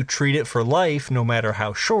 You treat it for life, no matter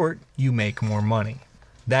how short, you make more money.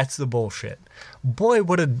 That's the bullshit. Boy,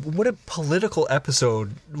 what a political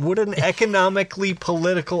episode. What an economically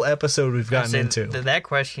political episode we've gotten into. That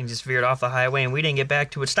question just veered off the highway and we didn't get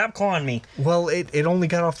back to it. Stop calling me. Well, it only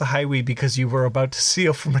got off the highway because you were about to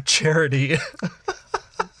steal from a charity.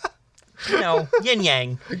 Yin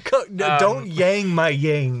yang. Don't yang my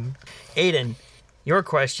yang. Aiden, your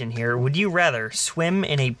question here. Would you rather swim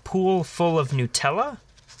in a pool full of Nutella?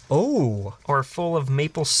 Oh. Or full of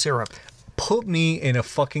maple syrup? Put me in a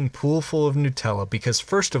fucking pool full of Nutella, because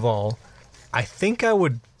first of all, I think I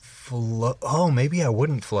would float. Oh, maybe I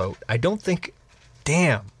wouldn't float. I don't think.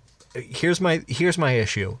 Damn. Here's my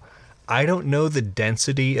issue. I don't know the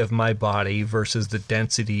density of my body versus the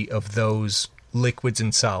density of those liquids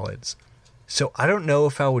and solids. So I don't know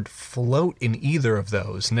if I would float in either of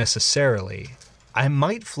those necessarily. I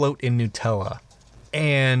might float in Nutella.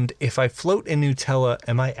 And if I float in Nutella,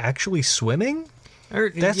 am I actually swimming? Or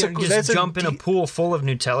just jump in a pool full of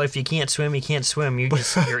Nutella. If you can't swim, you can't swim.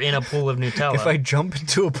 You're in a pool of Nutella. If I jump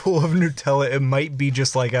into a pool of Nutella, it might be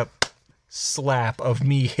just like a slap of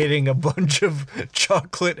me hitting a bunch of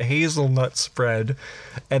chocolate hazelnut spread,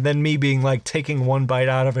 and then me being taking one bite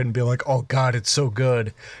out of it and be like, oh God, it's so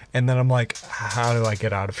good. And then I'm like, how do I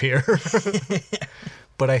get out of here?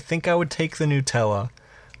 But I think I would take the Nutella,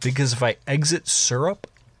 because if I exit syrup,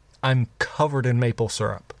 I'm covered in maple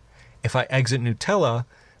syrup. If I exit Nutella,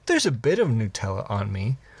 there's a bit of Nutella on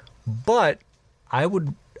me, but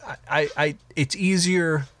it's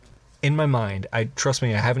easier in my mind. Trust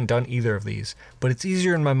me, I haven't done either of these, but it's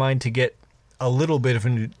easier in my mind to get a little bit of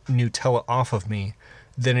Nutella off of me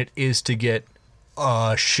than it is to get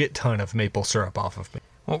a shit ton of maple syrup off of me.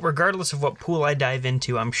 Well, regardless of what pool I dive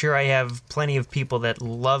into, I'm sure I have plenty of people that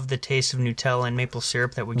love the taste of Nutella and maple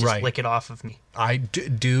syrup that would just lick it off of me.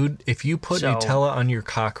 Dude, if you put Nutella on your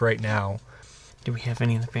cock right now... Do we have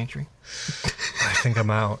any in the pantry? I think I'm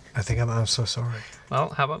out. I'm so sorry. Well,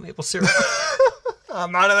 how about maple syrup?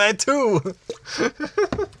 I'm out of that too.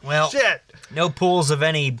 Well, shit. No pools of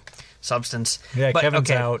any substance. Yeah, but, Kevin's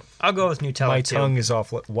out. I'll go with Nutella My too. tongue is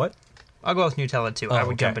off. What? I'll go with Nutella too. I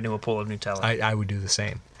would jump into a pool of Nutella. I would do the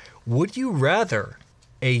same. Would you rather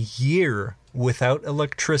a year without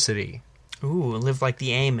electricity? Ooh, live like the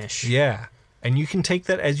Amish. Yeah. And you can take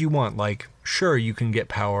that as you want. Like, sure, you can get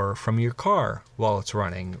power from your car while it's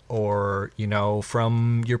running, or,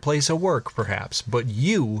 from your place of work, perhaps. But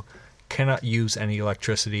you cannot use any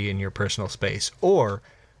electricity in your personal space. Or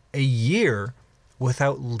a year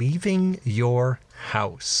without leaving your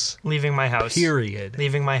house. Leaving my house. Period.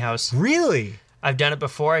 Leaving my house. Really? I've done it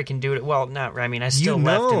before. I can do it. Well, I still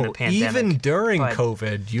left in the pandemic. Even during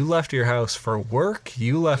COVID, you left your house for work.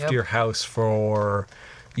 You left your house for...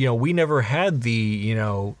 we never had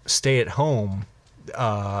the, stay-at-home,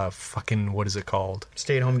 what is it called?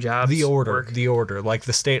 Stay-at-home jobs. The order, like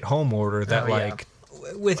the stay-at-home order that,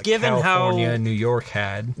 given California how and New York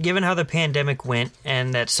had. Given how the pandemic went,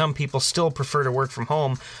 and that some people still prefer to work from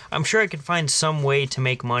home, I'm sure I could find some way to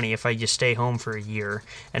make money if I just stay home for a year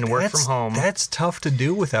and work from home. That's tough to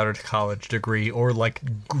do without a college degree or,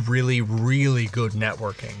 really, really good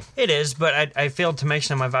networking. It is, but I failed to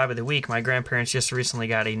mention on my Vibe of the Week, my grandparents just recently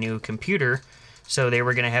got a new computer, so they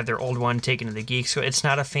were going to have their old one taken to the geek. So it's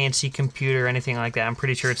not a fancy computer or anything like that. I'm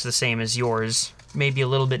pretty sure it's the same as yours, maybe a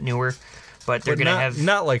little bit newer. But they're going to have...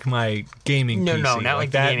 Not like my gaming PC. No, not like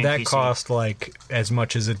the gaming PC. That cost, as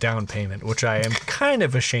much as a down payment, which I am kind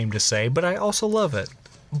of ashamed to say, but I also love it.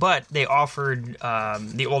 But they offered...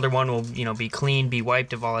 the older one will, be clean, be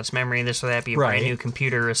wiped of all its memory, and this or that, be a brand new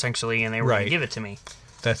computer, essentially, and they were going to give it to me.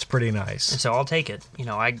 That's pretty nice. And so I'll take it.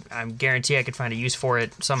 I guarantee I could find a use for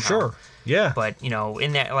it somehow. Sure, yeah. But,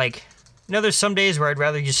 in that, there's some days where I'd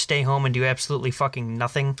rather just stay home and do absolutely fucking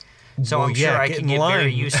nothing. So I'm sure I can get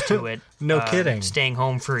very used to it. No kidding. Staying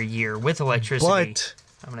home for a year with electricity. But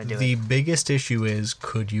I'm going to do the biggest issue is,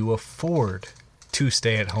 could you afford to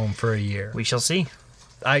stay at home for a year? We shall see.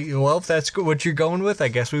 If that's what you're going with, I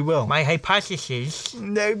guess we will. My hypothesis...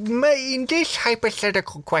 In this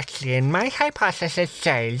hypothetical question, my hypothesis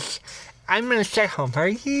says I'm going to stay home for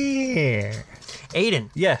a year. Aiden.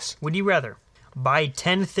 Yes. Would you rather buy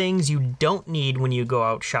 10 things you don't need when you go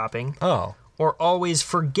out shopping? Oh. Or always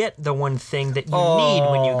forget the one thing that you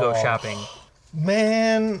need when you go shopping?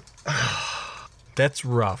 Man, that's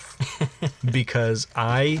rough. Because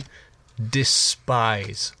I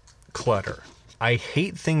despise clutter. I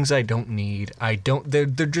hate things I don't need. They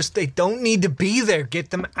don't need to be there.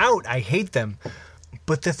 Get them out. I hate them.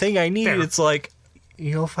 But the thing I need, it's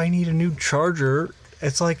if I need a new charger,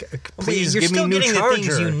 it's please give me a new charger. You're still getting the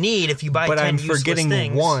things you need if you buy 10 useless things. But I'm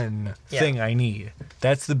forgetting one thing I need.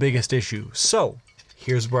 That's the biggest issue. So,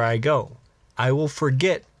 here's where I go. I will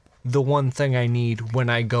forget the one thing I need when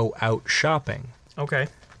I go out shopping. Okay.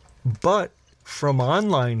 But from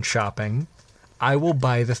online shopping, I will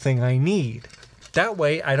buy the thing I need. That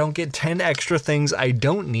way, I don't get 10 extra things I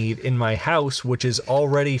don't need in my house, which is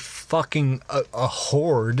already fucking a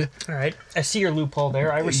hoard. All right. I see your loophole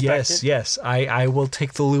there. I respect it. Yes. I will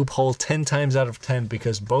take the loophole 10 times out of 10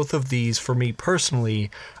 because both of these, for me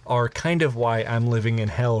personally, are kind of why I'm living in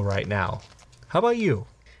hell right now. How about you?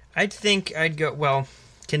 I think I'd go,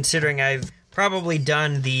 considering I've probably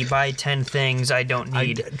done the buy 10 things I don't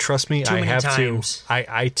need. Trust me, I have times.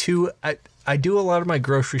 to. I do a lot of my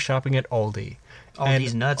grocery shopping at Aldi.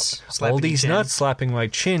 Aldi's nuts. Aldi's nuts slapping my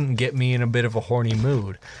chin get me in a bit of a horny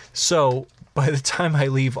mood. So, by the time I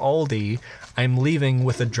leave Aldi, I'm leaving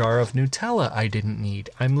with a jar of Nutella I didn't need.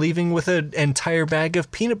 I'm leaving with an entire bag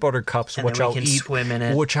of peanut butter cups, which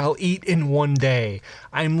I'll eat in one day.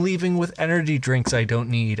 I'm leaving with energy drinks I don't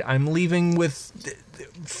need. I'm leaving with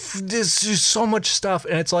there's just so much stuff,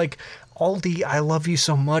 and it's Aldi, I love you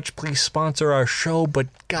so much. Please sponsor our show, but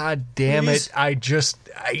god damn it, I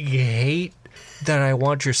hate that I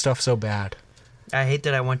want your stuff so bad. I hate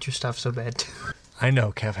that I want your stuff so bad, too. I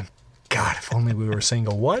know, Kevin. God, if only we were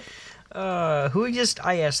single. What? I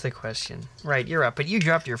asked the question. Right, you're up, but you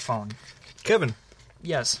dropped your phone. Kevin.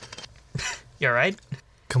 Yes. You all right?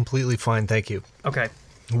 Completely fine, thank you. Okay.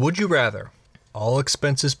 Would you rather, all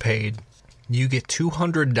expenses paid, you get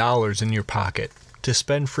 $200 in your pocket to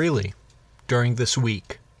spend freely during this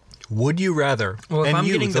week? Would you rather? Well, if I'm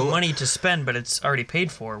getting the money to spend, but it's already paid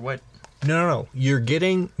for, what? No. You're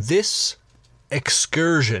getting this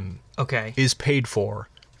excursion. Okay. Is paid for.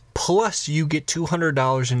 Plus, you get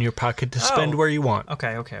 $200 in your pocket to spend where you want.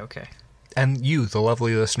 Okay. And you, the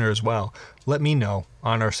lovely listener as well, let me know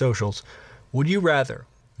on our socials. Would you rather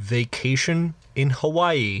vacation in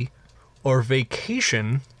Hawaii or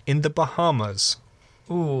vacation in the Bahamas?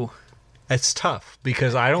 Ooh. It's tough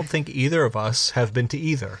because I don't think either of us have been to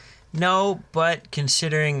either. No, but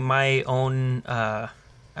considering my own, I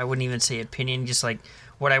wouldn't even say opinion, just like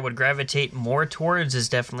what I would gravitate more towards is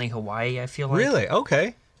definitely Hawaii, I feel like. Really?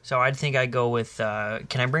 Okay. So I'd think I'd go with, can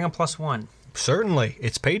I bring a +1? Certainly.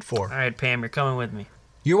 It's paid for. All right, Pam, you're coming with me.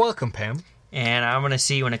 You're welcome, Pam. And I'm going to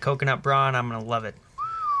see you in a coconut bra, and I'm going to love it.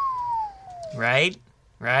 Right?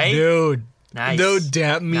 Dude. Nice. No,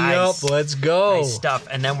 dap me up. Let's go. Nice stuff.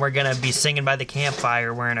 And then we're going to be singing by the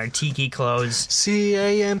campfire wearing our tiki clothes.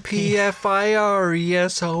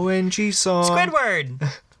 CAMPFIRESONG song.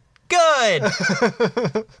 Squidward. Good.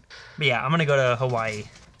 But yeah, I'm going to go to Hawaii.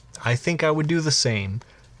 I think I would do the same.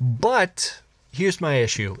 But here's my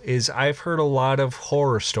issue, is I've heard a lot of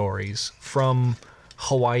horror stories from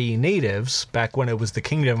Hawaii natives, back when it was the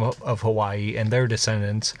Kingdom of Hawaii and their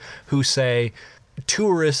descendants, who say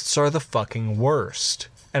tourists are the fucking worst.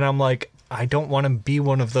 And I'm like, I don't want to be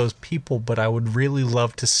one of those people, but I would really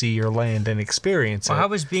love to see your land and experience it. How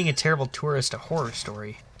was being a terrible tourist a horror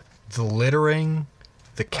story? The littering,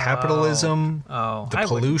 the capitalism, the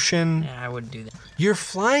pollution. I wouldn't do that. You're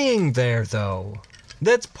flying there, though.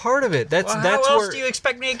 That's part of it. That's how else do you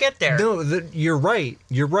expect me to get there? No, you're right.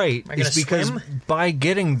 You're right. Am I gonna swim? By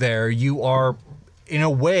getting there, you are, in a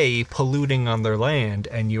way, polluting on their land,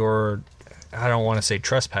 and you're, I don't want to say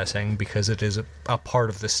trespassing because it is a part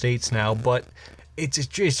of the states now, but it's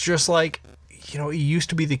just like, it used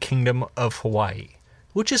to be the Kingdom of Hawaii,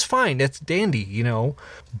 which is fine. That's dandy,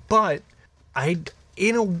 But I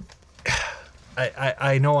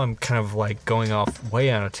know I'm kind of like going off way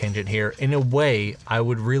on a tangent here. In a way, I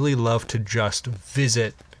would really love to just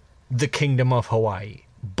visit the Kingdom of Hawaii.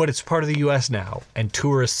 But it's part of the U.S. now, and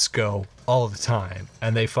tourists go all the time.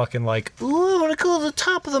 And they fucking like, ooh, I want to go to the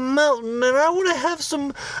top of the mountain, and I want to have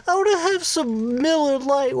some Miller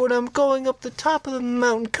Lite when I'm going up the top of the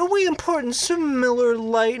mountain. Can we import some Miller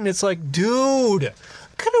Lite? And it's like, dude,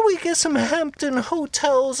 couldn't we get some Hampton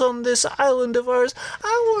hotels on this island of ours?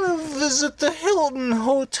 I want to visit the Hilton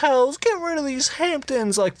hotels. Get rid of these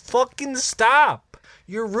Hamptons. Like, fucking stop.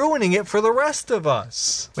 You're ruining it for the rest of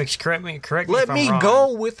us. Which, correct me if I'm wrong. Let me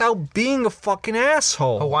go without being a fucking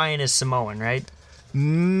asshole. Hawaiian is Samoan, right?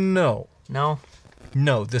 No. No?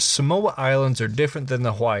 No, the Samoa Islands are different than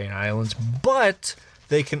the Hawaiian Islands, but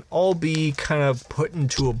they can all be kind of put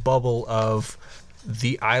into a bubble of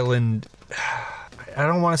the island. I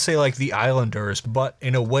don't want to say like the islanders, but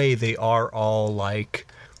in a way they are all like,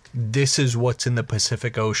 this is what's in the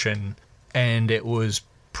Pacific Ocean, and it was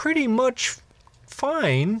pretty much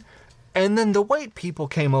fine. And then the white people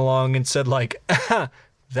came along and said like,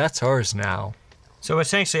 that's ours now. So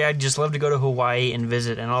essentially, I'd just love to go to Hawaii and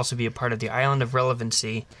visit and also be a part of the island of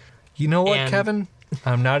relevancy. You know what, Kevin?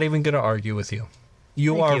 I'm not even going to argue with you.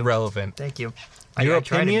 You are relevant. Thank you. Your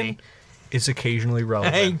opinion is occasionally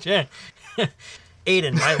relevant.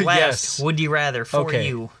 Aiden, my last would you rather for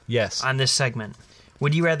you on this segment.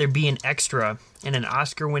 Would you rather be an extra in an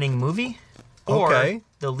Oscar-winning movie or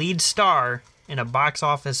the lead star in a box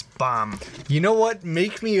office bomb? You know what?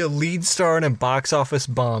 Make me a lead star in a box office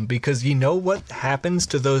bomb, because you know what happens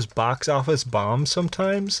to those box office bombs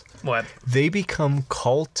sometimes? What? They become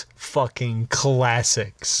cult fucking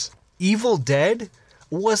classics. Evil Dead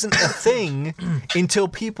wasn't a thing until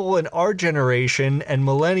people in our generation and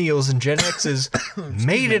millennials and Gen X's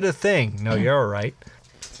made it a thing. No, you're all right.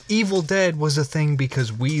 Evil Dead was a thing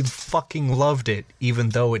because we fucking loved it, even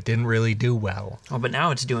though it didn't really do well. Oh, but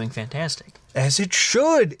now it's doing fantastic. As it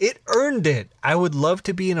should. It earned it. I would love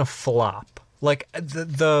to be in a flop. Like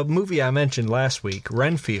the movie I mentioned last week,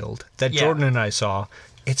 Renfield, that Jordan and I saw,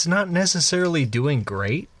 it's not necessarily doing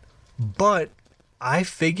great, but I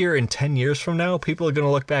figure in 10 years from now, people are going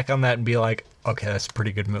to look back on that and be like, okay, that's a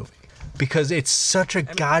pretty good movie. Because it's such a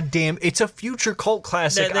it's a future cult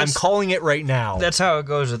classic. I'm calling it right now. That's how it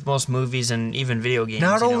goes with most movies and even video games.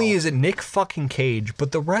 Not only is it Nick fucking Cage,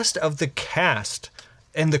 but the rest of the cast,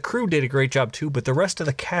 and the crew did a great job too, but the rest of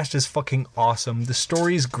the cast is fucking awesome. The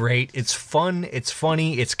story's great. It's fun. It's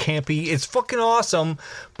funny. It's campy. It's fucking awesome.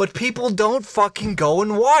 But people don't fucking go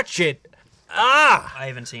and watch it. I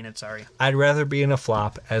haven't seen it, sorry. I'd rather be in a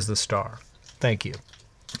flop as the star. Thank you.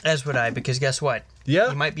 As would I, because guess what? Yeah.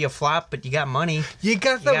 You might be a flop, but you got money. You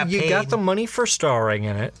got the money for starring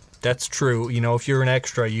in it. That's true. You know, if you're an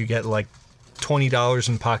extra, you get like $20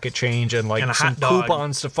 in pocket change and like some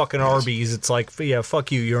coupons to fucking Arby's. It's like, yeah,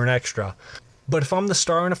 fuck you, you're an extra. But if I'm the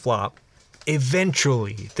star in a flop,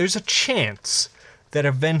 eventually, there's a chance that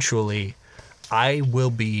eventually I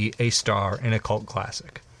will be a star in a cult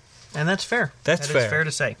classic. And that's fair. That is fair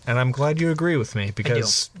to say. And I'm glad you agree with me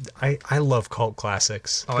because I love cult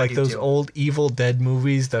classics. Oh, like those old Evil Dead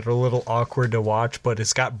movies that are a little awkward to watch, but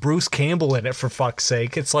it's got Bruce Campbell in it for fuck's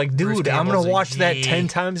sake. It's like, dude, I'm going to watch that 10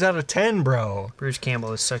 times out of 10, bro. Bruce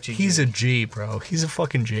Campbell is such a G. He's a G, bro. He's a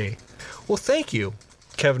fucking G. Well, thank you,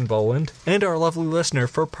 Kevin Boland, and our lovely listener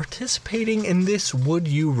for participating in this Would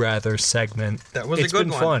You Rather segment. That was a good one.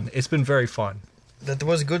 It's been fun. It's been very fun. That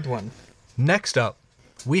was a good one. Next up,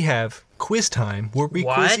 we have quiz time, where we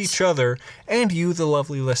quiz each other and you, the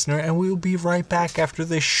lovely listener, and we will be right back after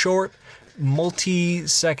this short,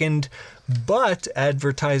 multi-second, but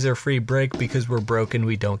advertiser-free break because we're broke and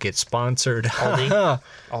we don't get sponsored.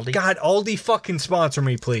 Aldi? God, Aldi fucking sponsor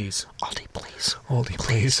me, please. Aldi, please. Aldi,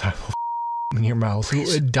 please. I will in your mouth.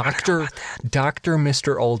 Please. Dr.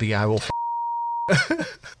 Mr. Aldi, I will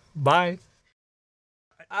Bye.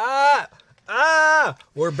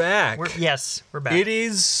 We're back. We're back. It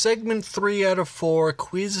is segment 3 out of 4,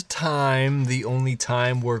 quiz time, the only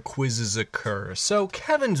time where quizzes occur. So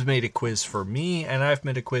Kevin's made a quiz for me, and I've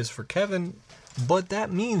made a quiz for Kevin, but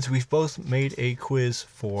that means we've both made a quiz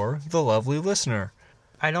for the lovely listener.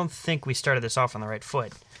 I don't think we started this off on the right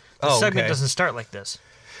foot. The segment doesn't start like this.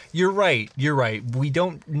 You're right. We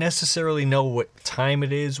don't necessarily know what time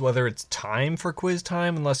it is, whether it's time for quiz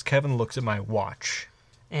time, unless Kevin looks at my watch.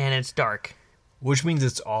 And it's dark. Which means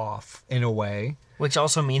it's off, in a way. Which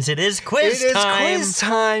also means it is quiz time. It is quiz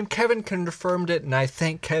time. Kevin confirmed it, and I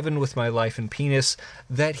thank Kevin with my life and penis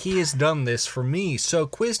that he has done this for me. So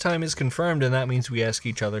quiz time is confirmed, and that means we ask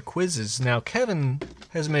each other quizzes. Now, Kevin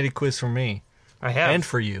has made a quiz for me. I have. And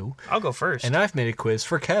for you. I'll go first. And I've made a quiz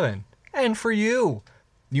for Kevin. And for you.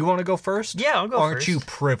 You want to go first? Yeah, I'll go Aren't first. You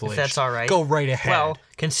privileged? If that's all right. Go right ahead. Well,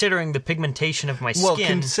 considering the pigmentation of my skin... Well,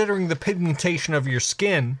 considering the pigmentation of your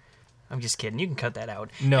skin... I'm just kidding. You can cut that out.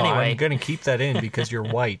 No, anyway. I'm going to keep that in because you're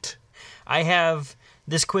white. I have...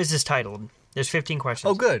 This quiz is titled... There's 15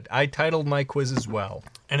 questions. Oh, good. I titled my quiz as well.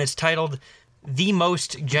 And it's titled, The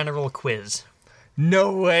Most General Quiz.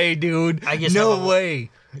 No way, dude. No way.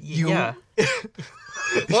 Yeah.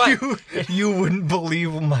 What? You wouldn't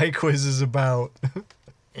believe what my quiz is about.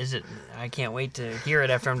 Is it? I can't wait to hear it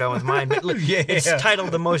after I'm done with mine. But look, yeah. It's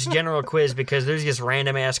titled The Most General Quiz because there's just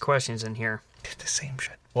random-ass questions in here. It's the same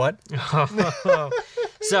shit. What?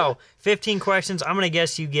 So, 15 questions. I'm going to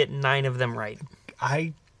guess you get 9 of them right.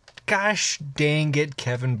 Gosh dang it,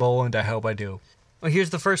 Kevin Boland. I hope I do. Well,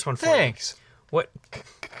 here's the first one for you. Thanks.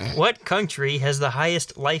 What country has the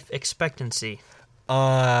highest life expectancy?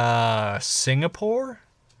 Singapore?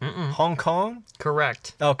 Hong Kong?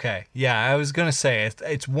 Correct. Okay. Yeah, I was going to say,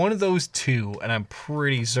 it's one of those two, and I'm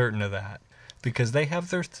pretty certain of that. Because they have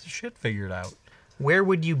their shit figured out. Where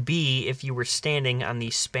would you be if you were standing on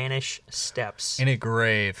the Spanish Steps? In a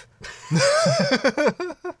grave.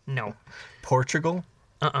 No. Portugal?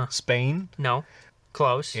 Spain? No.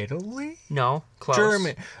 Close. Italy? No. Close.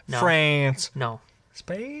 Germany? No. France? No.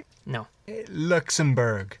 Spain? No.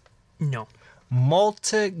 Luxembourg? No.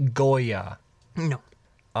 Malta, Goya? No.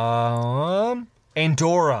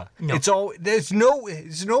 Andorra? No. There's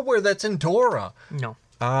nowhere that's Andorra. No.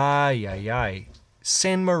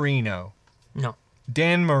 San Marino? No.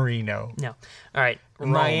 Dan Marino? No. All right.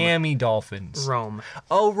 Rome. Miami Dolphins? Rome.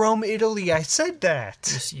 Oh, Rome, Italy. I said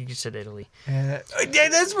that. You said Italy. Yeah,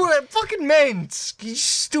 that's what I fucking meant. You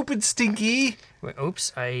stupid stinky. Wait,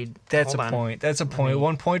 oops. That's a point. That's a point.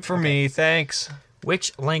 1 point for me. Thanks.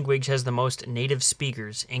 Which language has the most native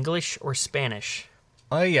speakers, English or Spanish?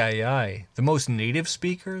 The most native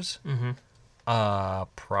speakers? Mm-hmm.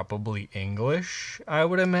 Probably English, I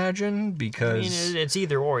would imagine, because... I mean, it's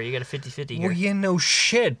either or. You got a 50-50 here. Well, yeah, no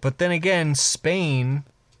shit. But then again, Spain,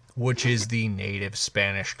 which is the native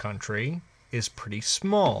Spanish country, is pretty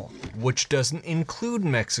small, which doesn't include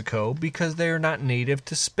Mexico because they are not native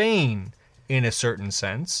to Spain, in a certain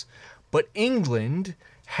sense. But England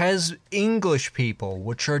has English people,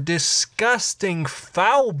 which are disgusting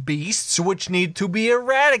foul beasts, which need to be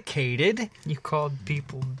eradicated. You called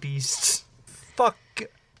people beasts. Fuck.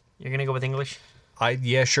 You're going to go with English?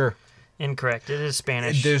 Yeah, sure. Incorrect. It is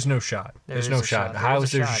Spanish. There's no shot. There's no shot. How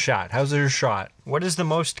is there a shot? How's there a shot? What is the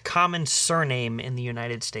most common surname in the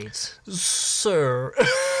United States? Sir.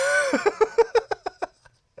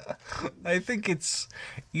 I think it's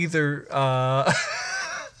either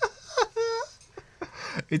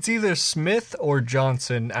it's either Smith or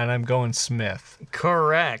Johnson, and I'm going Smith.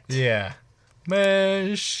 Correct. Yeah.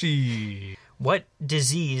 Messi. What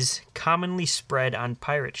disease commonly spread on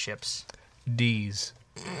pirate ships? D's.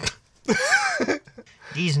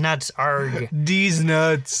 These nuts arg. D's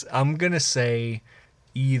nuts. I'm gonna say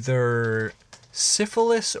either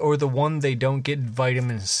syphilis or the one they don't get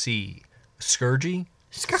vitamin C. Scourgy?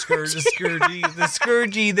 Scourgy. The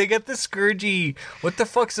scourgy. They got the scourgy. What the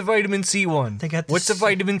fuck's the vitamin C one? What's the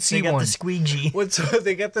vitamin C one? They got the squeegee.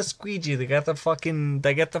 They got the squeegee. They got the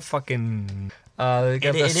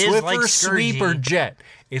Swiffer Sweeper Jet.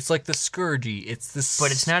 It's like the scourgy.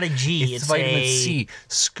 But it's not a G. It's vitamin C.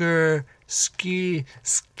 Scourgy,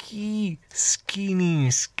 skeet,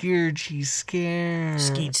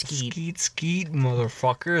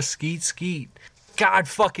 motherfucker, skeet. God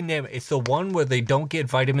fucking damn it. It's the one where they don't get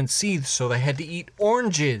vitamin C, so they had to eat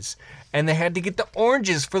oranges. And they had to get the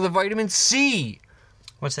oranges for the vitamin C.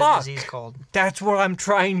 What's that disease called? That's what I'm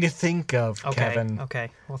trying to think of, Kevin.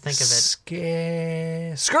 Okay, we'll think of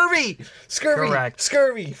it. Scurvy! Correct.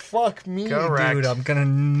 Scurvy! Fuck me, Correct. dude. I'm gonna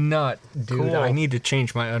nut. Dude, cool. I need to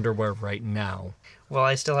change my underwear right now. Well,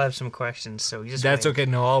 I still have some questions, so just That's wait. okay.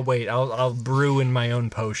 No, I'll wait. I'll brew in my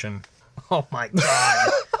own potion. Oh, my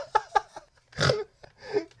God.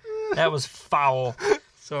 That was foul.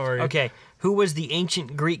 Sorry. Okay, who was the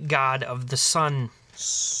ancient Greek god of the sun?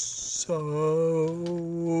 So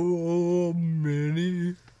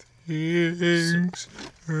many things,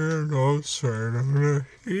 and I'll send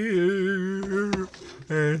here,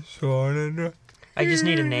 and so I just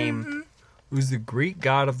need a name. Who's the Greek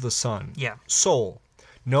god of the sun? Yeah. Sol.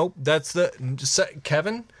 Nope, that's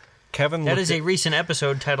Kevin? That is a recent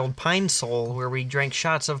episode titled Pine Sol, where we drank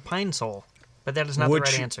shots of Pine Sol. But that is not the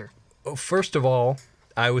right answer. First of all,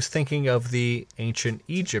 I was thinking of the ancient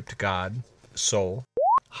Egypt god, Sol.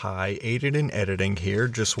 Hi, aided in editing here.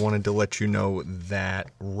 Just wanted to let you know that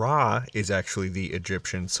Ra is actually the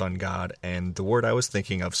Egyptian sun god, and the word I was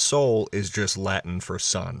thinking of, Sol, is just Latin for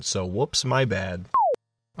sun. So, whoops, my bad.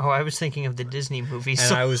 Oh, I was thinking of the Disney movie.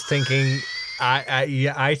 And I was thinking,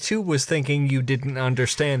 I too was thinking you didn't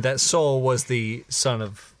understand that Sol was the son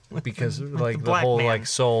of, because like the whole man. Like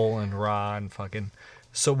Sol and Ra and fucking.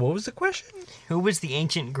 So what was the question? Who was the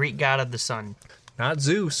ancient Greek god of the sun? Not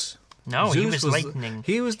Zeus. No, Zeus he was lightning.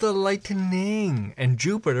 He was the lightning, and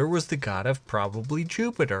Jupiter was the god of probably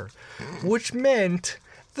Jupiter, which meant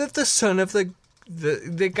that the son of the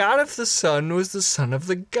god of the sun was the son of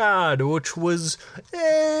the god, which was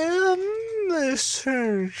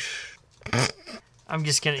I'm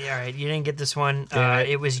just kidding. All right, you didn't get this one.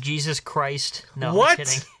 It was Jesus Christ. No, what? I'm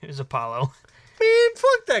kidding. It was Apollo. Man,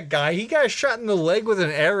 fuck that guy. He got shot in the leg with an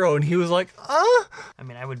arrow, and he was like, I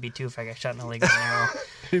mean, I would be tue if I got shot in the leg with an arrow.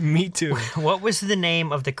 Me too. What was the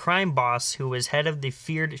name of the crime boss who was head of the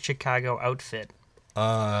feared Chicago outfit?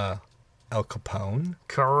 Al Capone?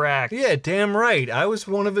 Correct. Yeah, damn right. I was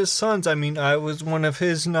one of his sons. I mean, I was one of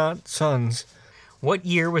his not sons. What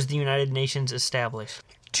year was the United Nations established?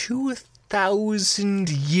 2,000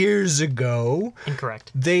 years ago.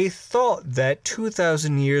 Incorrect. They thought that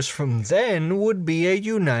 2,000 years from then would be a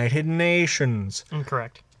United Nations.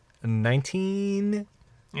 Incorrect. 19...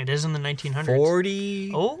 It is in the 1900s.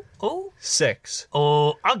 40... Oh? 6.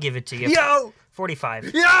 Oh, I'll give it to you. Yo!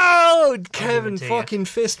 45. Yo! Kevin, fucking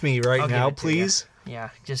fist me right now, I'll please.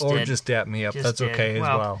 Yeah, Or just dap me up. That's okay as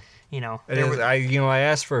well. You know, I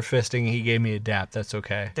asked for a fisting. He gave me a dap. That's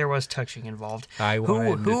okay. There was touching involved. I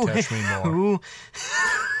wanted him to touch me more.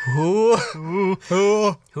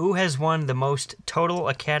 Who has won the most total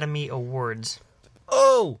Academy Awards?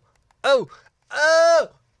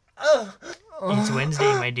 It's Wednesday,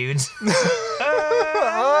 my dudes.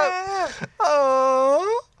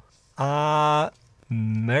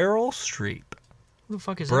 Meryl Streep. Who the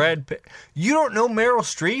fuck is Brad Pitt. You don't know Meryl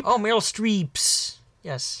Streep? Oh, Meryl Streep's.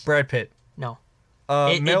 Yes. Brad Pitt. No.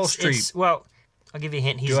 Meryl Streep. Well, I'll give you a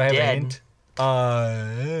hint. He's dead. Do I have dead. a hint?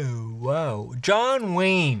 Wow. John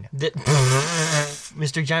Wayne.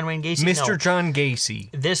 Mr. John Wayne Gacy? Mr. John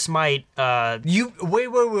Gacy. This might...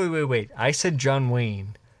 Wait. I said John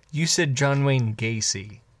Wayne. You said John Wayne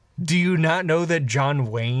Gacy. Do you not know that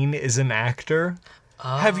John Wayne is an actor?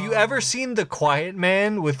 Oh. Have you ever seen The Quiet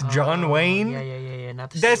Man with John Wayne? Yeah.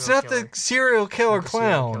 That's not the serial killer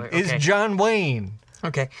clown. Okay. It's John Wayne.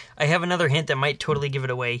 Okay. I have another hint that might totally give it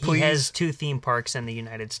away. Please? He has 2 theme parks in the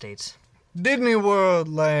United States. Disney World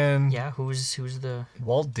Land. Yeah, who's the...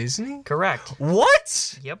 Walt Disney? Correct.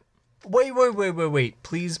 What? Yep. Wait.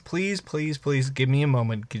 Please. Give me a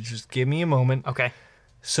moment. Just give me a moment. Okay.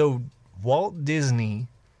 So, Walt Disney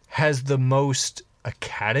has the most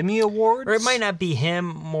Academy Awards? Or it might not be him,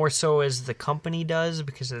 more so as the company does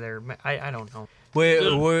because of their... I don't know.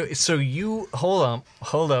 Wait, so you... Hold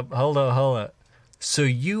up. So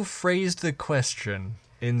you phrased the question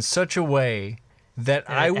in such a way that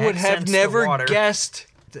I would have never guessed...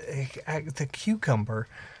 The cucumber.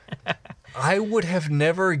 I would have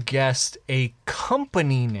never guessed a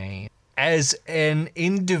company name as an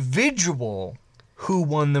individual who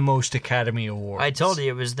won the most Academy Awards. I told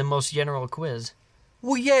you it was the most general quiz.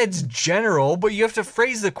 Well, yeah, it's general, but you have to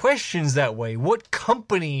phrase the questions that way. What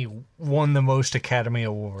company won the most Academy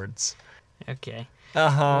Awards? Okay.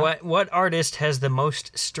 Uh-huh. What artist has the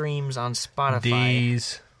most streams on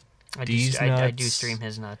Spotify? I do stream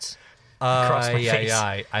his nuts. Across my face.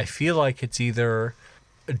 I feel like it's either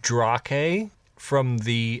Drake from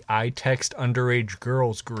the I Text Underage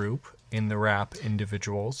Girls group in the rap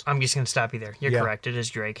individuals. I'm just going to stop you there. You're correct. It is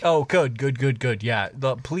Drake. Oh, good. Yeah.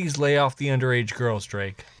 Please lay off the underage girls,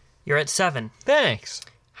 Drake. You're at 7. Thanks.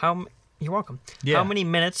 You're welcome. Yeah. How many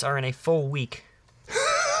minutes are in a full week?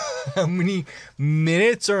 How many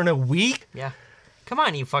minutes are in a week? Yeah. Come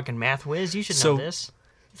on, you fucking math whiz. You should know this.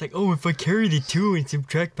 It's like, if I carry the 2 and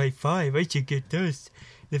subtract by 5, I should get this.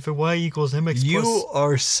 If a y equals mx you plus... You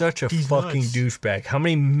are such a fucking douchebag. How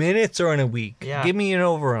many minutes are in a week? Yeah. Give me an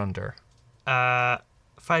over-under. 5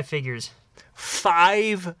 figures.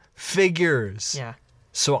 5 figures? Yeah.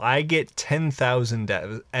 So I get 10,000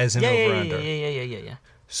 as an over-under. Yeah.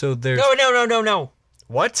 So there's... No.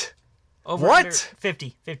 What? Under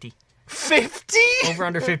 50. 50? Over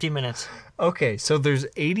under 50 minutes. Okay, so there's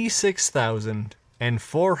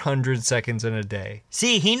 86,400 seconds in a day.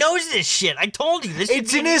 See, he knows this shit. I told you this.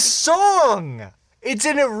 It's in his song. It's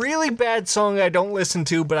in a really bad song I don't listen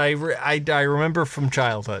to, but I remember from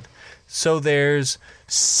childhood. So there's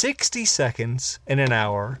 60 seconds in an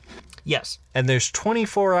hour. Yes. And there's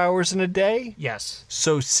 24 hours in a day? Yes.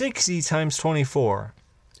 So 60 times 24.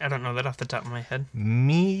 I don't know that off the top of my head.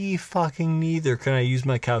 Me fucking neither. Can I use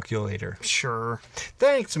my calculator? Sure.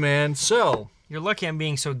 Thanks, man. So... You're lucky I'm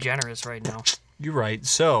being so generous right now. You're right.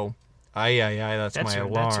 So... that's my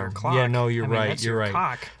alarm. That's your clock. Yeah, no, you're right. That's you're your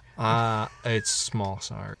right. Cock. It's small,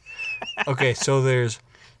 sorry. Okay, so there's...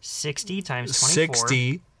 60 times 24.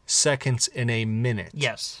 60 seconds in a minute.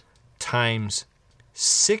 Yes. Times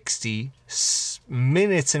 60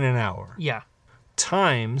 minutes in an hour. Yeah.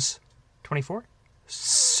 Times... 24?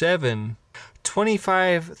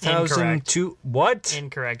 25,000 to... What?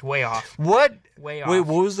 Incorrect. Way off. What? Way off. Wait,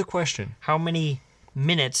 what was the question? How many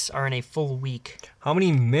minutes are in a full week? How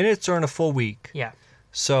many minutes are in a full week? Yeah.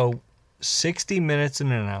 So 60 minutes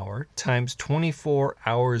in an hour times 24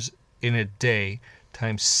 hours in a day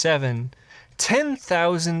times 7,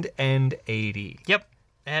 10,080. Yep.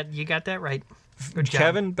 You got that right. Good job.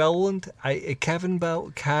 Kevin Bowland? Kevin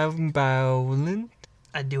Bowland?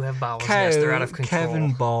 I do have bowels. Yes, they're out of control.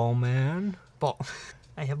 Kevin Ballman.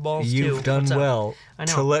 I have balls too. You've done well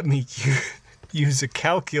to let me use a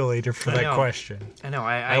calculator for that question. I know.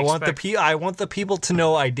 I want the people to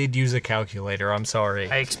know I did use a calculator. I'm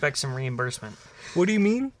sorry. I expect some reimbursement. What do you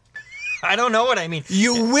mean? I don't know what I mean.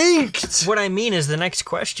 You winked. What I mean is the next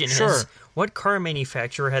question Sure. is what car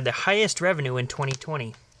manufacturer had the highest revenue in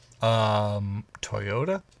 2020?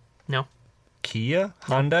 Toyota? No. Kia?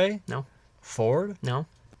 Hyundai? No. Ford? No.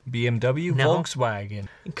 BMW? No. Volkswagen.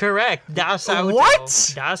 Correct. Das Auto.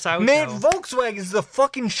 What? Das Auto. Man, Volkswagen is the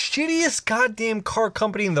fucking shittiest goddamn car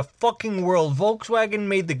company in the fucking world. Volkswagen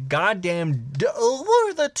made the goddamn...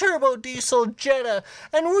 we're the turbo diesel Jetta,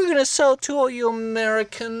 and we're gonna sell to all you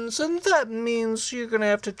Americans, and that means you're gonna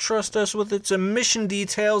have to trust us with its emission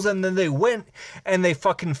details. And then they went and they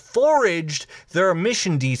fucking foraged their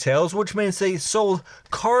emission details, which means they sold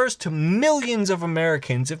cars to millions of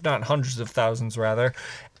Americans, if not hundreds of thousands rather.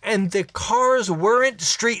 And the cars weren't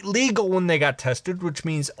street legal when they got tested, which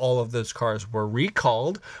means all of those cars were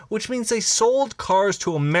recalled, which means they sold cars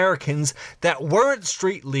to Americans that weren't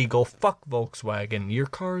street legal. Fuck Volkswagen. Your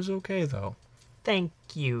car is okay, though. Thank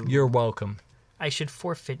you. You're welcome. I should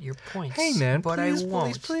forfeit your points. Hey, man, but please, I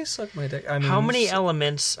won't. Please suck my dick. How many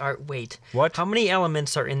elements are... Wait. What? How many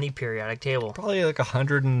elements are in the periodic table? Probably like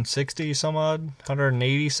 160 some odd,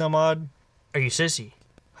 180 some odd. Are you sissy?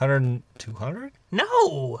 100, 200?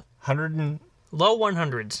 No! 100 and... Low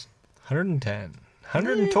 100s. 110.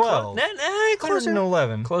 112. Closer.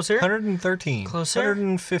 111. Closer. 113. Closer.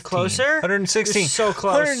 115. Closer. 116. You're so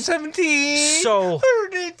close. 117. So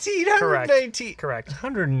 118. 119. Correct.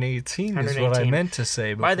 118 is what I meant to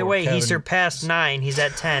say. By the way, he surpassed 9. He's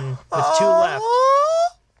at 10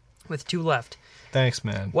 with 2 left. Thanks,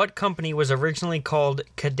 man. What company was originally called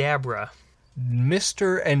Cadabra?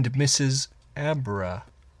 Mr. and Mrs. Abra.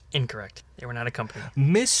 Incorrect. They were not a company.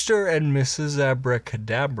 Mr. and Mrs.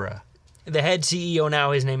 Abracadabra. The head CEO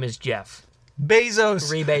now, his name is Jeff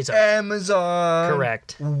Bezos. Bezos. Amazon.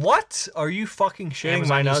 Correct. What? Are you fucking shitting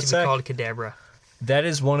my Amazon used to be nutsack? called Cadabra. That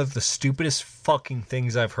is one of the stupidest fucking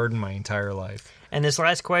things I've heard in my entire life. And this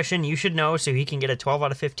last question, you should know, so he can get a 12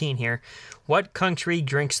 out of 15 here. What country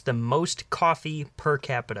drinks the most coffee per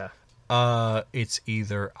capita? It's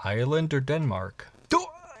either Ireland or Denmark.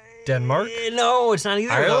 Denmark? No, it's not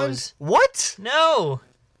either Ireland? of those. What? No,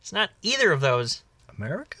 it's not either of those.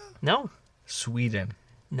 America? No. Sweden.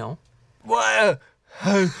 No. What?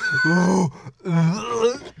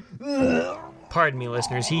 Pardon me,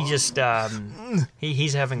 listeners. He just,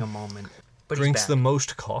 he's having a moment. But Drinks he's back. the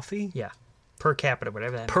most coffee? Yeah. Per capita,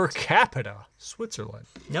 whatever that Per means. capita? Switzerland.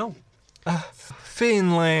 No.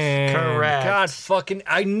 Finland. Correct. God fucking...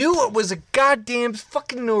 I knew it was a goddamn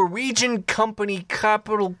fucking Norwegian company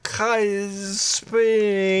capital.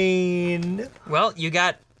 Spain. Well, you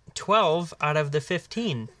got 12 out of the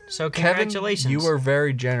 15. So congratulations. Kevin, you were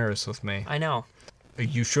very generous with me. I know.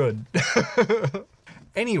 You should.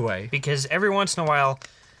 Anyway. Because every once in a while,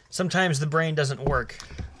 sometimes the brain doesn't work.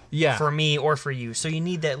 Yeah. For me or for you. So you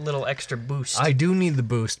need that little extra boost. I do need the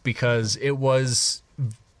boost because it wasn't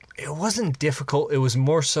difficult. It was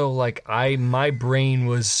more so like my brain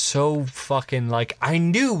was so fucking like I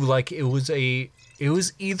knew like it was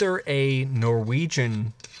either a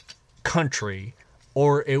Norwegian country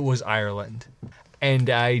or it was Ireland. And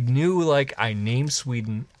I knew like I named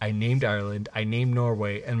Sweden, I named Ireland, I named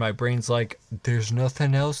Norway, and my brain's like, there's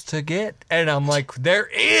nothing else to get. And I'm like, there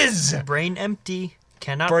is! Brain empty.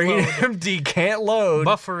 Cannot Brain load. empty, can't load.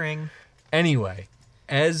 Buffering. Anyway,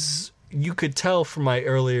 as you could tell from my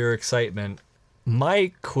earlier excitement,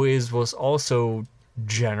 my quiz was also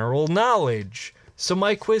general knowledge. So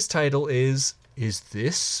my quiz title is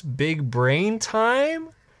this big brain time?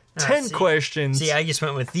 10 questions. See, I just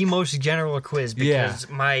went with the most general quiz because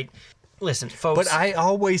listen, folks. But I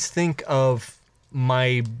always think of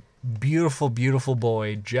my beautiful, beautiful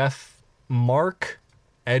boy, Mark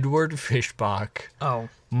Edward Fishbach. Oh.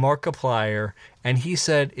 Markiplier, and he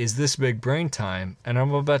said, is this big brain time? And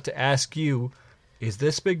I'm about to ask you, is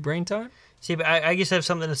this big brain time? See, but I just have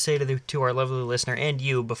something to say to our lovely listener and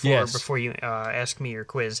you before you ask me your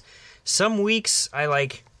quiz. Some weeks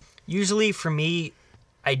usually for me,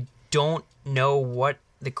 I don't know what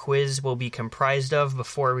the quiz will be comprised of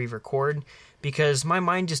before we record because my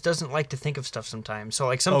mind just doesn't like to think of stuff sometimes.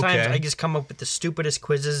 So sometimes I just come up with the stupidest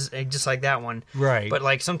quizzes, just like that one. Right.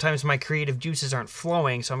 But sometimes my creative juices aren't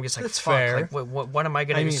flowing, so I'm just like, That's fuck, fair. what am I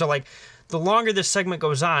going to do? So the longer this segment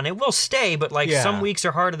goes on, it will stay, but some weeks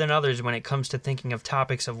are harder than others when it comes to thinking of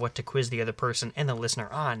topics of what to quiz the other person and the listener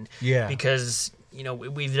on. Yeah. Because,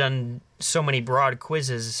 we've done so many broad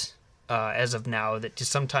quizzes as of now that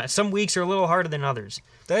just sometimes some weeks are a little harder than others.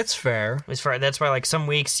 That's fair. That's why some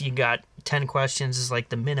weeks you got 10 questions is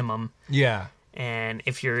the minimum. Yeah. And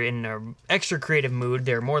if you're in an extra creative mood,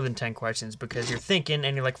 there are more than 10 questions because you're thinking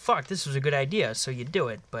and you're like, fuck, this was a good idea, so you do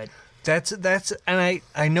it. But that's and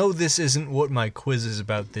I know this isn't what my quiz is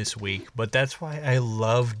about this week, but that's why I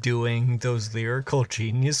love doing those lyrical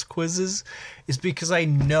genius quizzes, is because I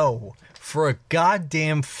know for a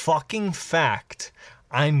goddamn fucking fact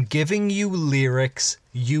I'm giving you lyrics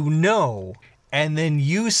and then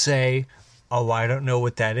you say, oh, I don't know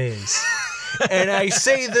what that is. And I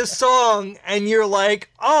say the song, and you're like,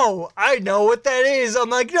 oh, I know what that is. I'm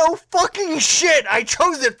like, no fucking shit, I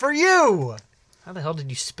chose it for you. How the hell did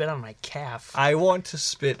you spit on my calf? I want to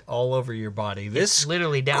spit all over your body. This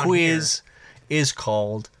literally down quiz is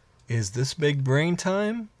called, Is This Big Brain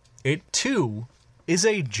Time? It, too, is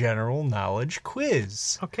a general knowledge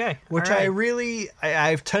quiz. Okay. Which right. I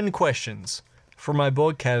have 10 questions for my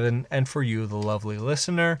boy Kevin and for you, the lovely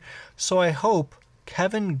listener. So I hope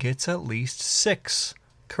Kevin gets at least 6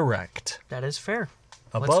 correct. That is fair.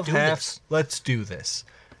 Above half, let's do this.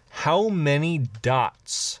 How many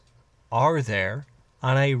dots are there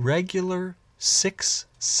on a regular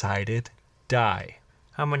 6-sided die?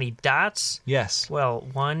 How many dots? Yes. Well,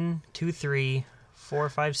 1, 2, 3, 4,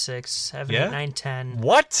 5, 6, 7, 8, 9, 10.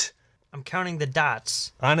 What? I'm counting the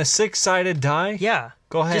dots. On a 6-sided die? Yeah.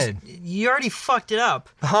 Go ahead. You already fucked it up.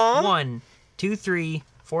 Huh? 1, 2, 3,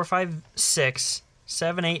 4, 5, 6,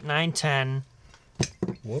 7, 8, 9, 10,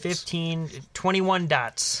 Whoops. 15, 21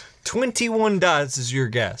 dots. 21 dots is your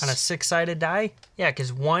guess. On a 6-sided die? Yeah,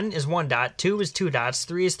 because 1 is 1 dot, 2 is 2 dots,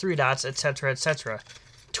 3 is 3 dots, etc., etc.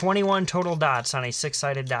 21 total dots on a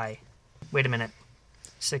 6-sided die. Wait a minute.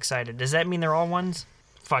 6-sided. Does that mean they're all ones?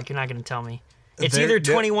 Fuck, you're not going to tell me. It's either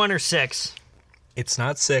 21 or 6. It's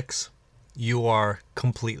not 6. You are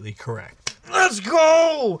completely correct. Let's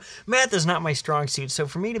go! Math is not my strong suit, so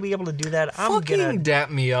for me to be able to do that, I'm gonna... Fucking dap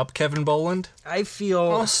me up, Kevin Boland. I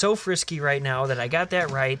feel so frisky right now that I got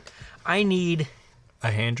that right. I need...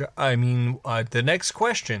 A hand job? The next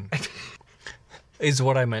question is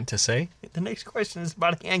what I meant to say. The next question is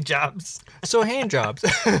about hand jobs. So hand jobs.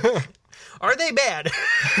 Are they bad?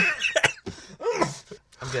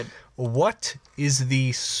 I'm good. What is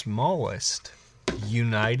the smallest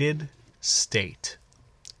United State?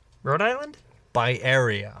 Rhode Island? By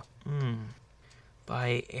area.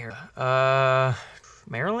 By area.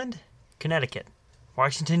 Maryland? Connecticut?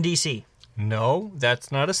 Washington, D.C.? No,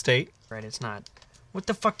 that's not a state. Right, it's not. What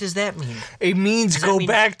the fuck does that mean? It means go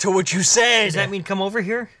back to what you said. Does that mean come over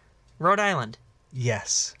here? Rhode Island?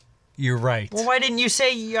 Yes. You're right. Well, why didn't you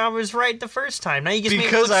say I was right the first time? Now you just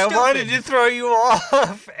because made me look I wanted to throw you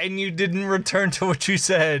off, and you didn't return to what you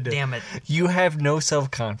said. Damn it! You have no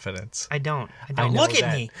self-confidence. I don't. Look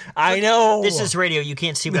at me. I know. This is radio. You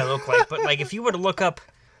can't see what I look like. But like, if you were to look up,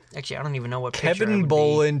 actually, I don't even know what picture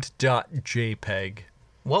KevinBoland.jpg.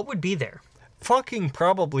 What would be there? Fucking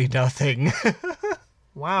probably nothing.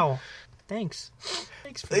 Wow. Thanks.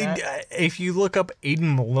 Thanks for that. If you look up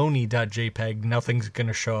AidenMaloney.jpg, nothing's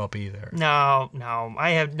gonna show up either. No.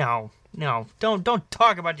 Don't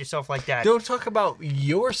talk about yourself like that. Don't talk about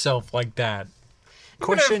yourself like that.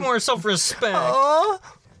 You have more self-respect.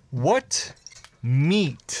 What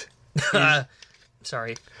meat?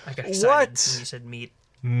 Sorry, I got excited when you said meat.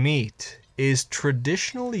 Meat is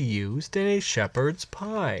traditionally used in a shepherd's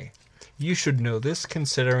pie. You should know this,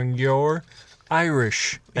 considering you're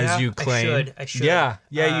Irish, as you claim. I should. Yeah,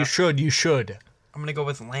 you should. I'm gonna go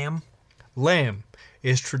with lamb. Lamb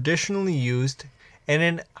is traditionally used in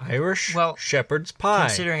an Irish shepherd's pie.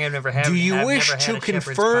 Considering I've never had. Do you wish to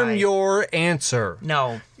confirm your answer?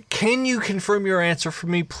 No. Can you confirm your answer for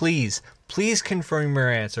me, please? Please confirm your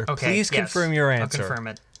answer. Okay. Please confirm your answer. I'll confirm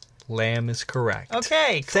it. Lamb is correct.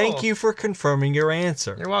 Okay. Cool. Thank you for confirming your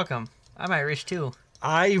answer. You're welcome. I'm Irish too.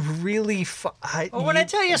 I really... when I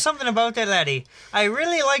tell you something about that, laddie, I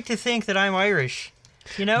really like to think that I'm Irish.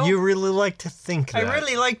 You know? You really like to think that. I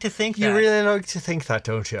really like to think that. You really like to think that,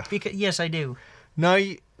 don't you? Because, yes, I do. No,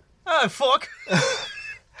 Oh, fuck.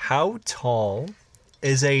 How tall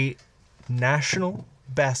is a National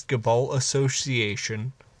Basketball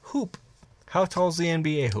Association hoop? How tall is the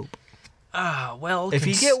NBA hoop? Well... If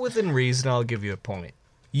you get within reason, I'll give you a point.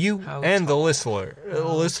 The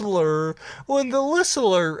listener. When the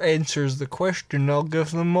listener answers the question, I'll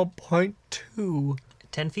give them a point too.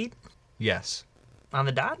 10 feet? Yes. On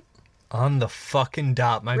the dot? On the fucking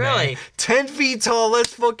dot, my man. Really? 10 feet tall,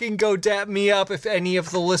 let's fucking go dap me up. If any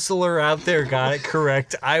of the listener out there got it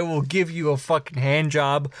correct, I will give you a fucking hand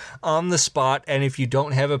job on the spot. And if you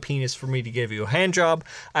don't have a penis for me to give you a hand job,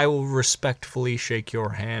 I will respectfully shake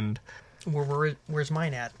your hand. Where's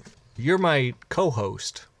mine at? You're my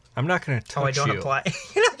co-host. I'm not going to touch you. Oh, I don't apply.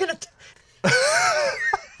 You're not going to...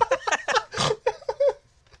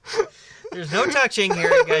 There's no touching here,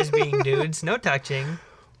 you guys being dudes. No touching.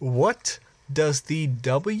 What does the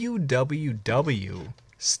www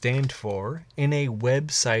stand for in a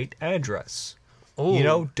website address? Ooh, you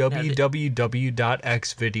know,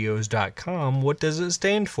 www.xvideos.com. What does it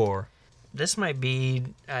stand for? This might be...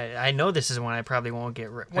 I know this is one I probably won't get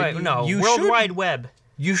right. World Wide Web.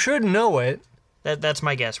 You should know it. That's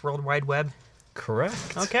my guess. World Wide Web?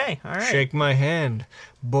 Correct. Okay, all right. Shake my hand.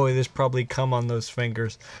 Boy, there's probably cum on those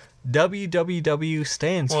fingers. www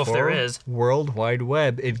stands for... if there is. World Wide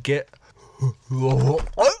Web. It get...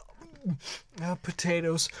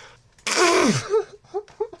 potatoes.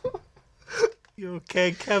 You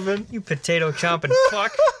okay, Kevin? You potato chomping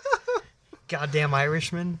fuck. Goddamn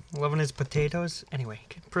Irishman. Loving his potatoes. Anyway,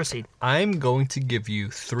 proceed. I'm going to give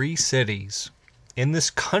you 3 cities in this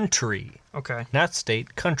country. Okay. Not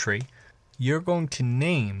state, country. You're going to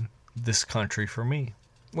name this country for me.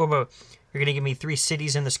 Well, but you're going to give me 3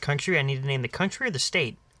 cities in this country? I need to name the country or the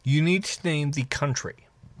state? You need to name the country.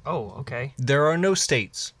 Oh, okay. There are no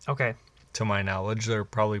states. Okay. To my knowledge, they're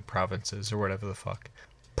probably provinces or whatever the fuck.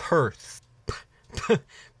 Perth.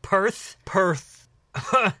 Perth? Perth.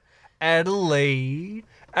 Adelaide.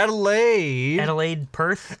 Perth? Adelaide,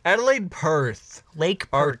 Perth.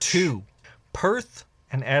 Lake Perch. Are 2. Perth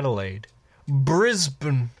and Adelaide.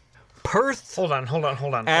 Brisbane. Perth. Hold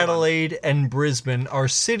on. Adelaide and Brisbane are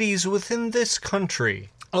cities within this country.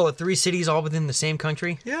 Oh, 3 cities all within the same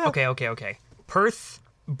country? Yeah. Okay. Perth,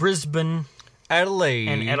 Brisbane, Adelaide.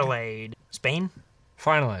 And Adelaide. Spain?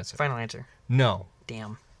 Final answer. Final answer. No.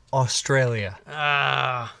 Damn. Australia.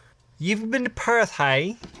 You've been to Perth,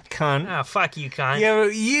 hey, cunt. Ah, fuck you, cunt. Yeah,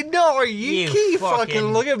 you keep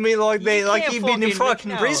fucking look at me like that, like you've been to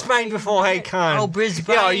fucking Brisbane before, hey, cunt. Oh,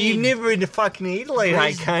 Brisbane. Yeah, you've never been to fucking Italy,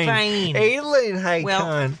 hey, cunt. Italy, hey,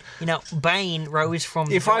 cunt. You know, Bane rose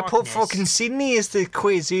from If darkness. I put fucking Sydney as the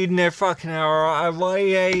quiz, you'd know fucking how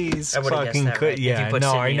ways. I would have guessed that right. Yeah,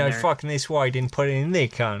 no, I know fucking this why I didn't put it in there,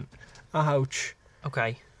 cunt. Ouch.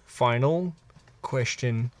 Okay. Final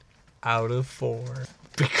question out of 4.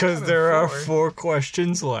 Because there are 4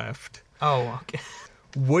 questions left. Oh, okay.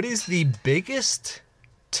 What is the biggest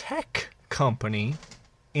tech company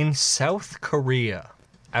in South Korea?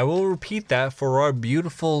 I will repeat that for our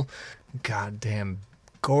beautiful, goddamn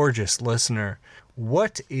gorgeous listener.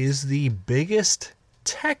 What is the biggest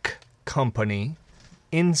tech company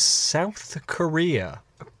in South Korea?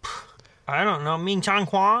 I don't know. Ming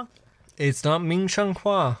Changhua? It's not Ming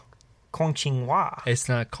Changhua. Kongqinghua. It's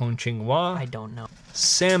not Kongqinghua. I don't know.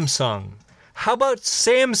 Samsung. How about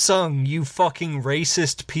Samsung, you fucking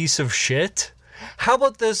racist piece of shit? How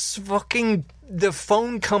about this fucking the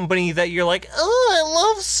phone company that you're like, oh, I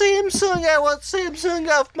love Samsung. I want Samsung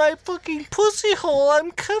off my fucking pussy hole.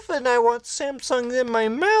 I'm Kevin. I want Samsung in my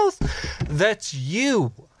mouth. That's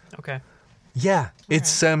you. Okay. Yeah,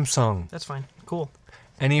 it's Samsung. That's fine. Cool.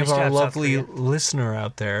 Any of our lovely listener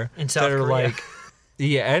out there in South that are Korea. like,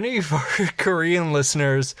 yeah, any of our Korean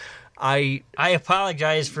listeners, I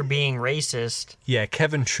apologize for being racist. Yeah,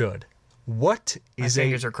 Kevin should. What is my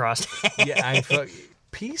fingers are crossed. Yeah,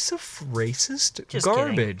 piece of racist just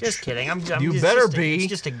garbage. Kidding. Just kidding. You better be. It's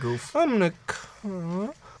just a goof. I'm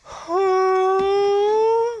gonna.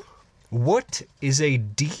 What is a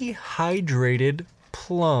dehydrated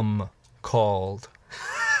plum called?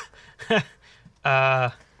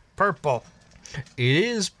 Purple. It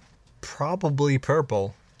is probably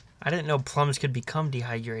purple. I didn't know plums could become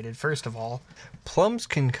dehydrated, first of all. Plums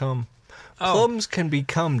can become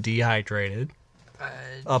dehydrated.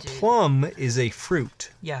 A plum is a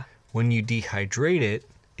fruit. Yeah. When you dehydrate it,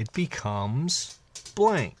 it becomes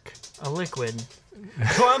blank. A liquid.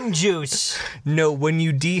 Plum juice. No, when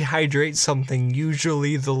you dehydrate something,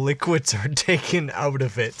 usually the liquids are taken out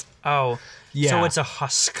of it. Oh. Yeah. So it's a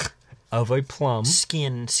husk. Of a plum.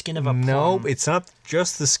 Skin of a plum. No, it's not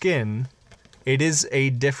just the skin. It is a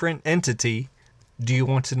different entity. Do you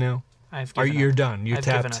want to know? You're done. You're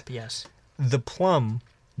tapped. Given up, yes. The plum,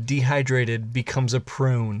 dehydrated, becomes a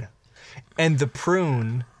prune. And the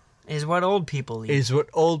prune... is what old people eat. Is what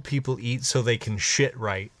old people eat so they can shit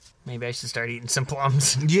right. Maybe I should start eating some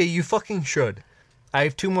plums. Yeah, you fucking should. I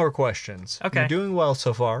have 2 more questions. Okay. You're doing well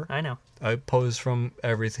so far. I know. I pose from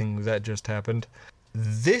everything that just happened.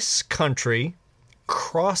 This country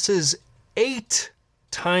crosses 8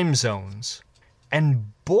 time zones and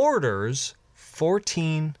borders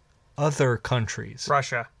 14 other countries.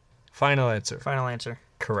 Russia. Final answer. Final answer.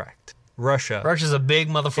 Correct. Russia. Russia's a big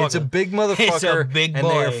motherfucker. It's a big motherfucker. It's a big boy. And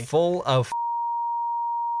they're full of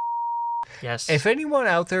Yes. If anyone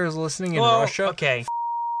out there is listening in Russia, okay.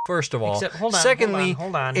 First of all. Hold on, secondly,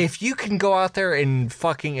 hold on. If you can go out there and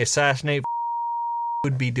fucking assassinate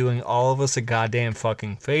would be doing all of us a goddamn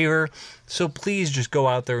fucking favor. So please just go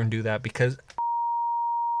out there and do that, because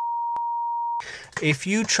if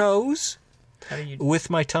you chose with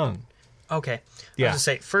my tongue. Okay. Yeah. I was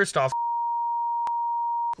going to say, first off,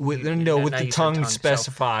 with the tongue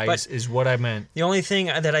specifies is what I meant. The only thing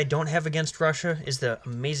that I don't have against Russia is the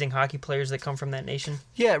amazing hockey players that come from that nation.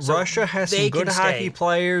 Yeah, so Russia has some good hockey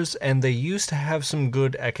players, and they used to have some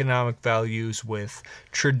good economic values with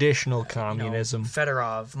traditional communism.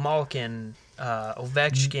 Fedorov, Malkin,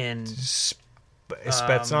 Ovechkin.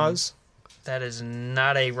 Spetsnaz? That is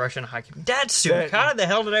not a Russian hockey. Datsuk! How the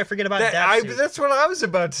hell did I forget about Datsuk? That's what I was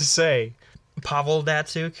about to say. Pavel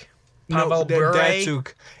Datsuk? Pavel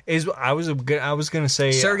Datsuk is. I was gonna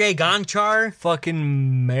say Sergei Gonchar,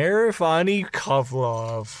 fucking Marifani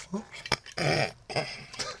Kovlov,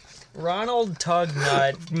 Ronald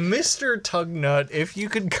Tugnut, Mr. Tugnut. If you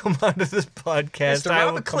could come onto this podcast, Mr.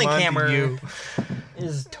 I would come onto you.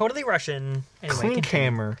 Is totally Russian. Anyway,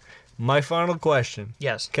 Klinkhammer. My final question.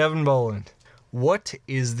 Yes, Kevin Boland. What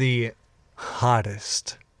is the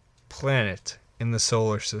hottest planet in the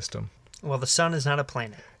solar system? Well, the sun is not a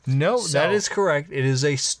planet. No, that is correct. It is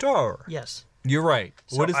a star. Yes. You're right.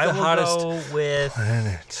 So what is the hottest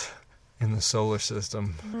planet in the solar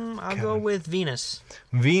system? I'll go with Venus.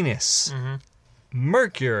 Venus. Mm-hmm.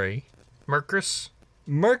 Mercury.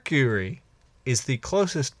 Mercury is the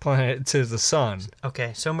closest planet to the sun.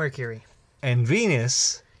 Okay, so Mercury. And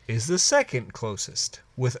Venus is the second closest,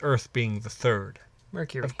 with Earth being the third.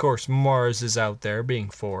 Mercury. Of course, Mars is out there being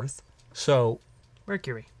fourth. So...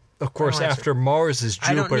 Mercury. Of course, after Mars is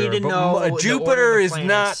Jupiter. I don't need to know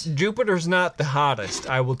Jupiter's not the hottest,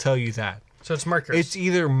 I will tell you that. So it's Mercury. It's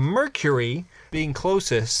either Mercury being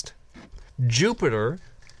closest, Jupiter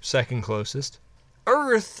second closest,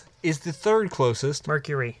 Earth is the third closest,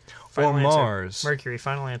 Mercury. Or Mars. Mercury,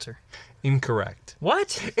 final answer. Incorrect.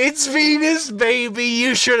 What? It's Venus, baby.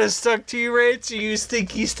 You should have stuck to your answer, you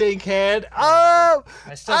stinky stink head. Oh!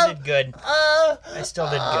 I still did good. I still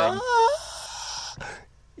did good.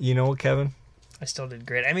 You know what, Kevin? I still did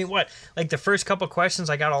great. I mean, what? Like, the first couple questions,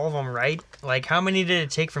 I got all of them right? Like, how many did it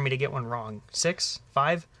take for me to get one wrong? 6?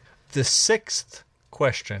 5? The sixth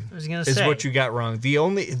question is say. what you got wrong.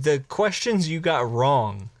 The questions you got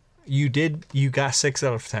wrong, you got 6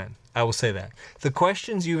 out of 10. I will say that. The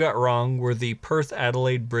questions you got wrong were the Perth,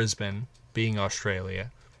 Adelaide, Brisbane, being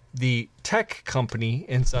Australia, the tech company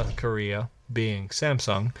in South Korea, being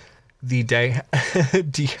Samsung, the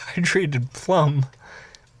dehydrated plum,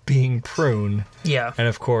 being prune, and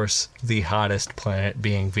of course, the hottest planet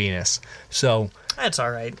being Venus. So that's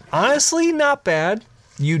all right. Honestly, not bad.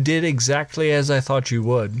 You did exactly as I thought you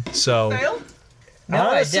would. So, failed?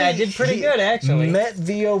 No, honestly, I did pretty good, actually. Met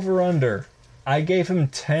the over-under. I gave him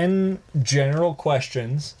 10 general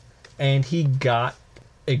questions, and he got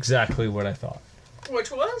exactly what I thought.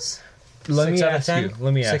 Which was? Let me ask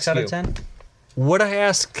you. 6 out of 10? What I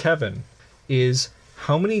asked Kevin is,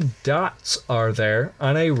 how many dots are there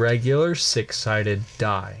on a regular 6-sided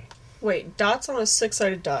die? Wait, dots on a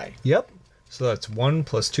 6-sided die? Yep. So that's 1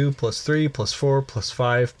 plus 2 plus 3 plus 4 plus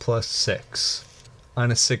 5 plus 6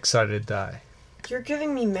 on a 6-sided die. You're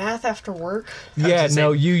giving me math after work? Yeah,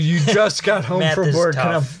 no, you just got home from work,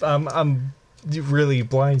 tough. and I'm really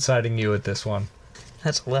blindsiding you at this one.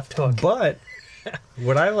 That's a left hook. But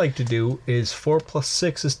what I like to do is 4 plus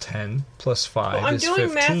 6 is 10, plus 5 is 15. I'm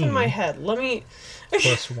doing math in my head. Let me...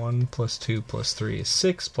 Plus 1 plus 2 plus 3 is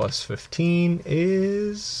 6, plus 15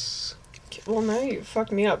 is... Well, now you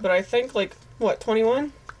fucked me up, but I think,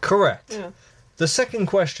 21? Correct. Yeah. The second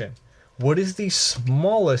question. What is the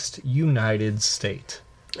smallest United State?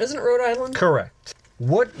 Isn't it Rhode Island? Correct.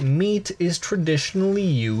 What meat is traditionally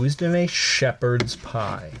used in a shepherd's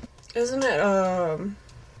pie? Isn't it,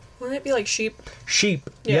 wouldn't it be like sheep?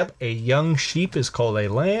 Sheep. Yeah. Yep. A young sheep is called a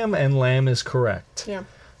lamb, and lamb is correct. Yeah.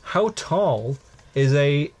 How tall is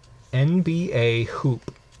a NBA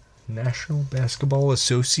hoop? National Basketball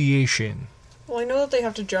Association. Well, I know that they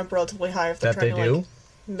have to jump relatively high if they're trying to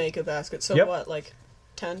make a basket. So what,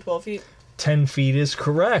 10, 12 feet? 10 feet is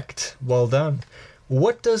correct. Well done.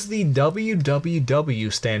 What does the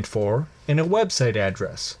www stand for in a website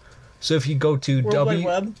address? So if you go to World Wide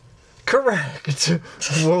Web? Correct.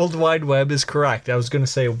 World Wide Web is correct. I was going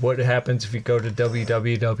to say what happens if you go to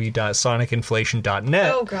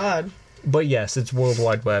www.sonicinflation.net. Oh, God. But yes, it's World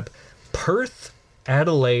Wide Web. Perth,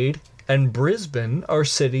 Adelaide, and Brisbane are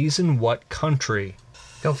cities in what country?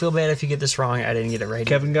 Don't feel bad if you get this wrong. I didn't get it right.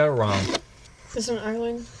 Kevin got it wrong. Isn't it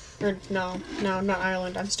Ireland? Or no, not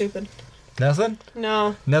Ireland. I'm stupid. Nothing?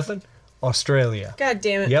 No. Nothing? Australia. God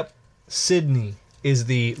damn it. Yep. Sydney is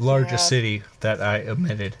the largest city that I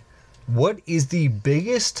omitted. What is the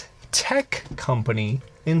biggest tech company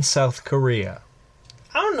in South Korea?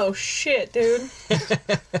 I don't know shit, dude.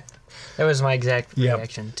 That was my exact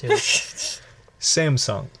reaction, too.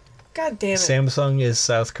 Samsung. God damn it. Samsung is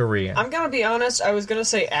South Korean. I'm gonna be honest, I was gonna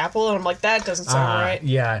say Apple, and I'm like, that doesn't sound right.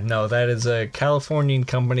 Yeah, no, that is a Californian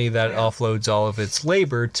company that offloads all of its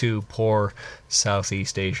labor to poor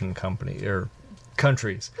Southeast Asian countries.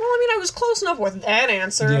 Well, I mean, I was close enough with that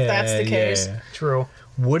answer, if that's the case. Yeah. True.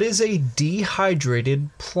 What is a dehydrated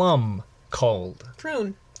plum called?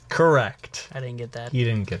 Prune. Correct. I didn't get that. You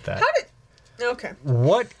didn't get that. How did... Okay.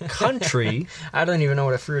 What country... I don't even know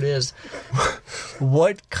what a fruit is.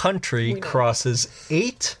 What country crosses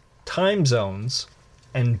 8 time zones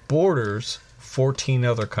and borders 14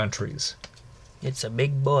 other countries? It's a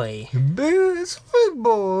big boy. It's a big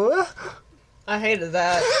boy. I hated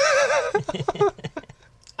that.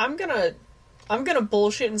 I'm gonna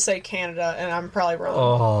bullshit and say Canada, and I'm probably wrong.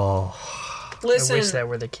 Oh. Listen, I wish that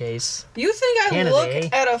were the case. You think I Canada, look eh?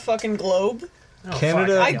 at a fucking globe? Oh,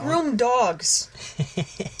 Canada. I groom dogs.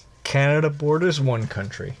 Canada borders one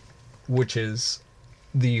country, which is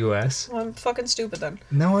the U.S. Well, I'm fucking stupid then.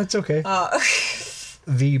 No, it's okay.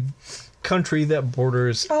 The country that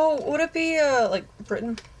borders... Oh, would it be,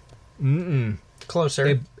 Britain? Mm-mm.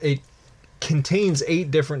 Closer. It contains 8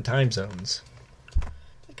 different time zones.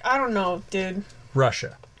 I don't know, dude.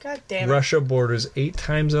 Russia. God damn it. Russia borders 8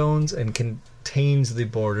 time zones and contains the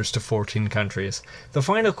borders to 14 countries. The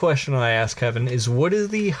final question I ask Kevin is, what is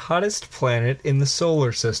the hottest planet in the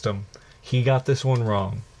solar system? He got this one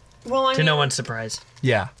wrong. Well, I mean, no one's surprise.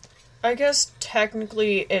 Yeah. I guess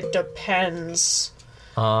technically it depends.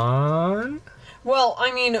 On? Well,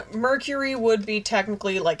 I mean, Mercury would be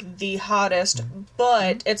technically, like, the hottest,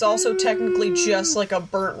 but it's also technically just, like, a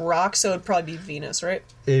burnt rock, so it'd probably be Venus, right?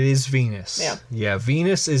 It is Venus. Yeah. Yeah,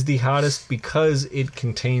 Venus is the hottest because it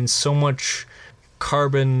contains so much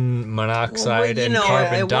carbon monoxide and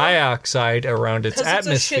carbon dioxide around its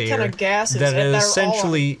atmosphere. It's a shit ton of gases that it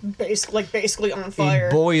essentially... basically on fire.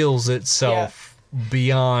 It boils itself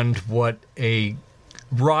beyond what a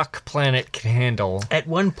rock planet can handle. At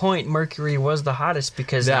one point, Mercury was the hottest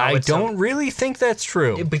because I don't really think that's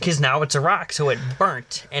true. Because now it's a rock, so it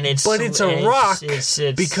burnt, and it's. But it's a rock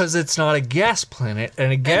because it's not a gas planet,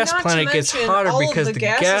 and a gas planet gets hotter because the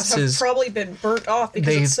gases have probably been burnt off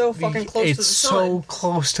because it's so fucking close to the sun. It's so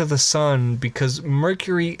close to the sun because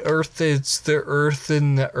Mercury, Earth, it's the Earth,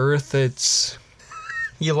 and the Earth, it's.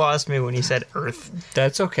 You lost me when you said Earth.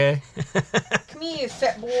 That's okay. Come here,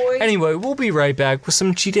 fat boy. Anyway, we'll be right back with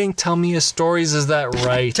some cheating Tell Me a Stories. Is that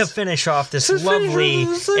right? To finish off this lovely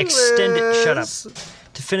extended... Shut up.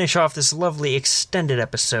 To finish off this lovely extended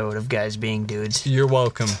episode of Guys Being Dudes. You're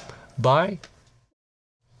welcome. Bye.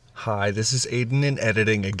 Hi, this is Aiden in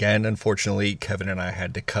editing again. Unfortunately, Kevin and I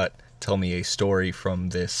had to cut Tell Me a Story from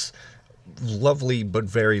this lovely but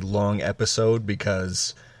very long episode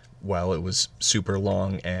because... well, it was super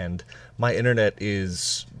long, and my internet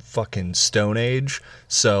is fucking Stone Age,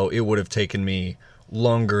 so it would have taken me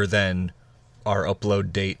longer than our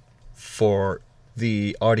upload date for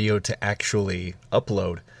the audio to actually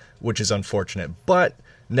upload, which is unfortunate. But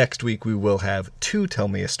next week we will have 2 Tell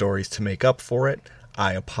Me a Stories to make up for it.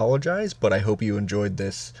 I apologize, but I hope you enjoyed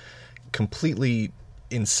this completely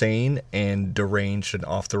insane and deranged and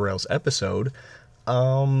off-the-rails episode.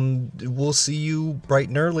 We'll see you bright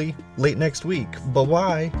and early late next week.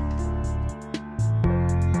 Bye-bye.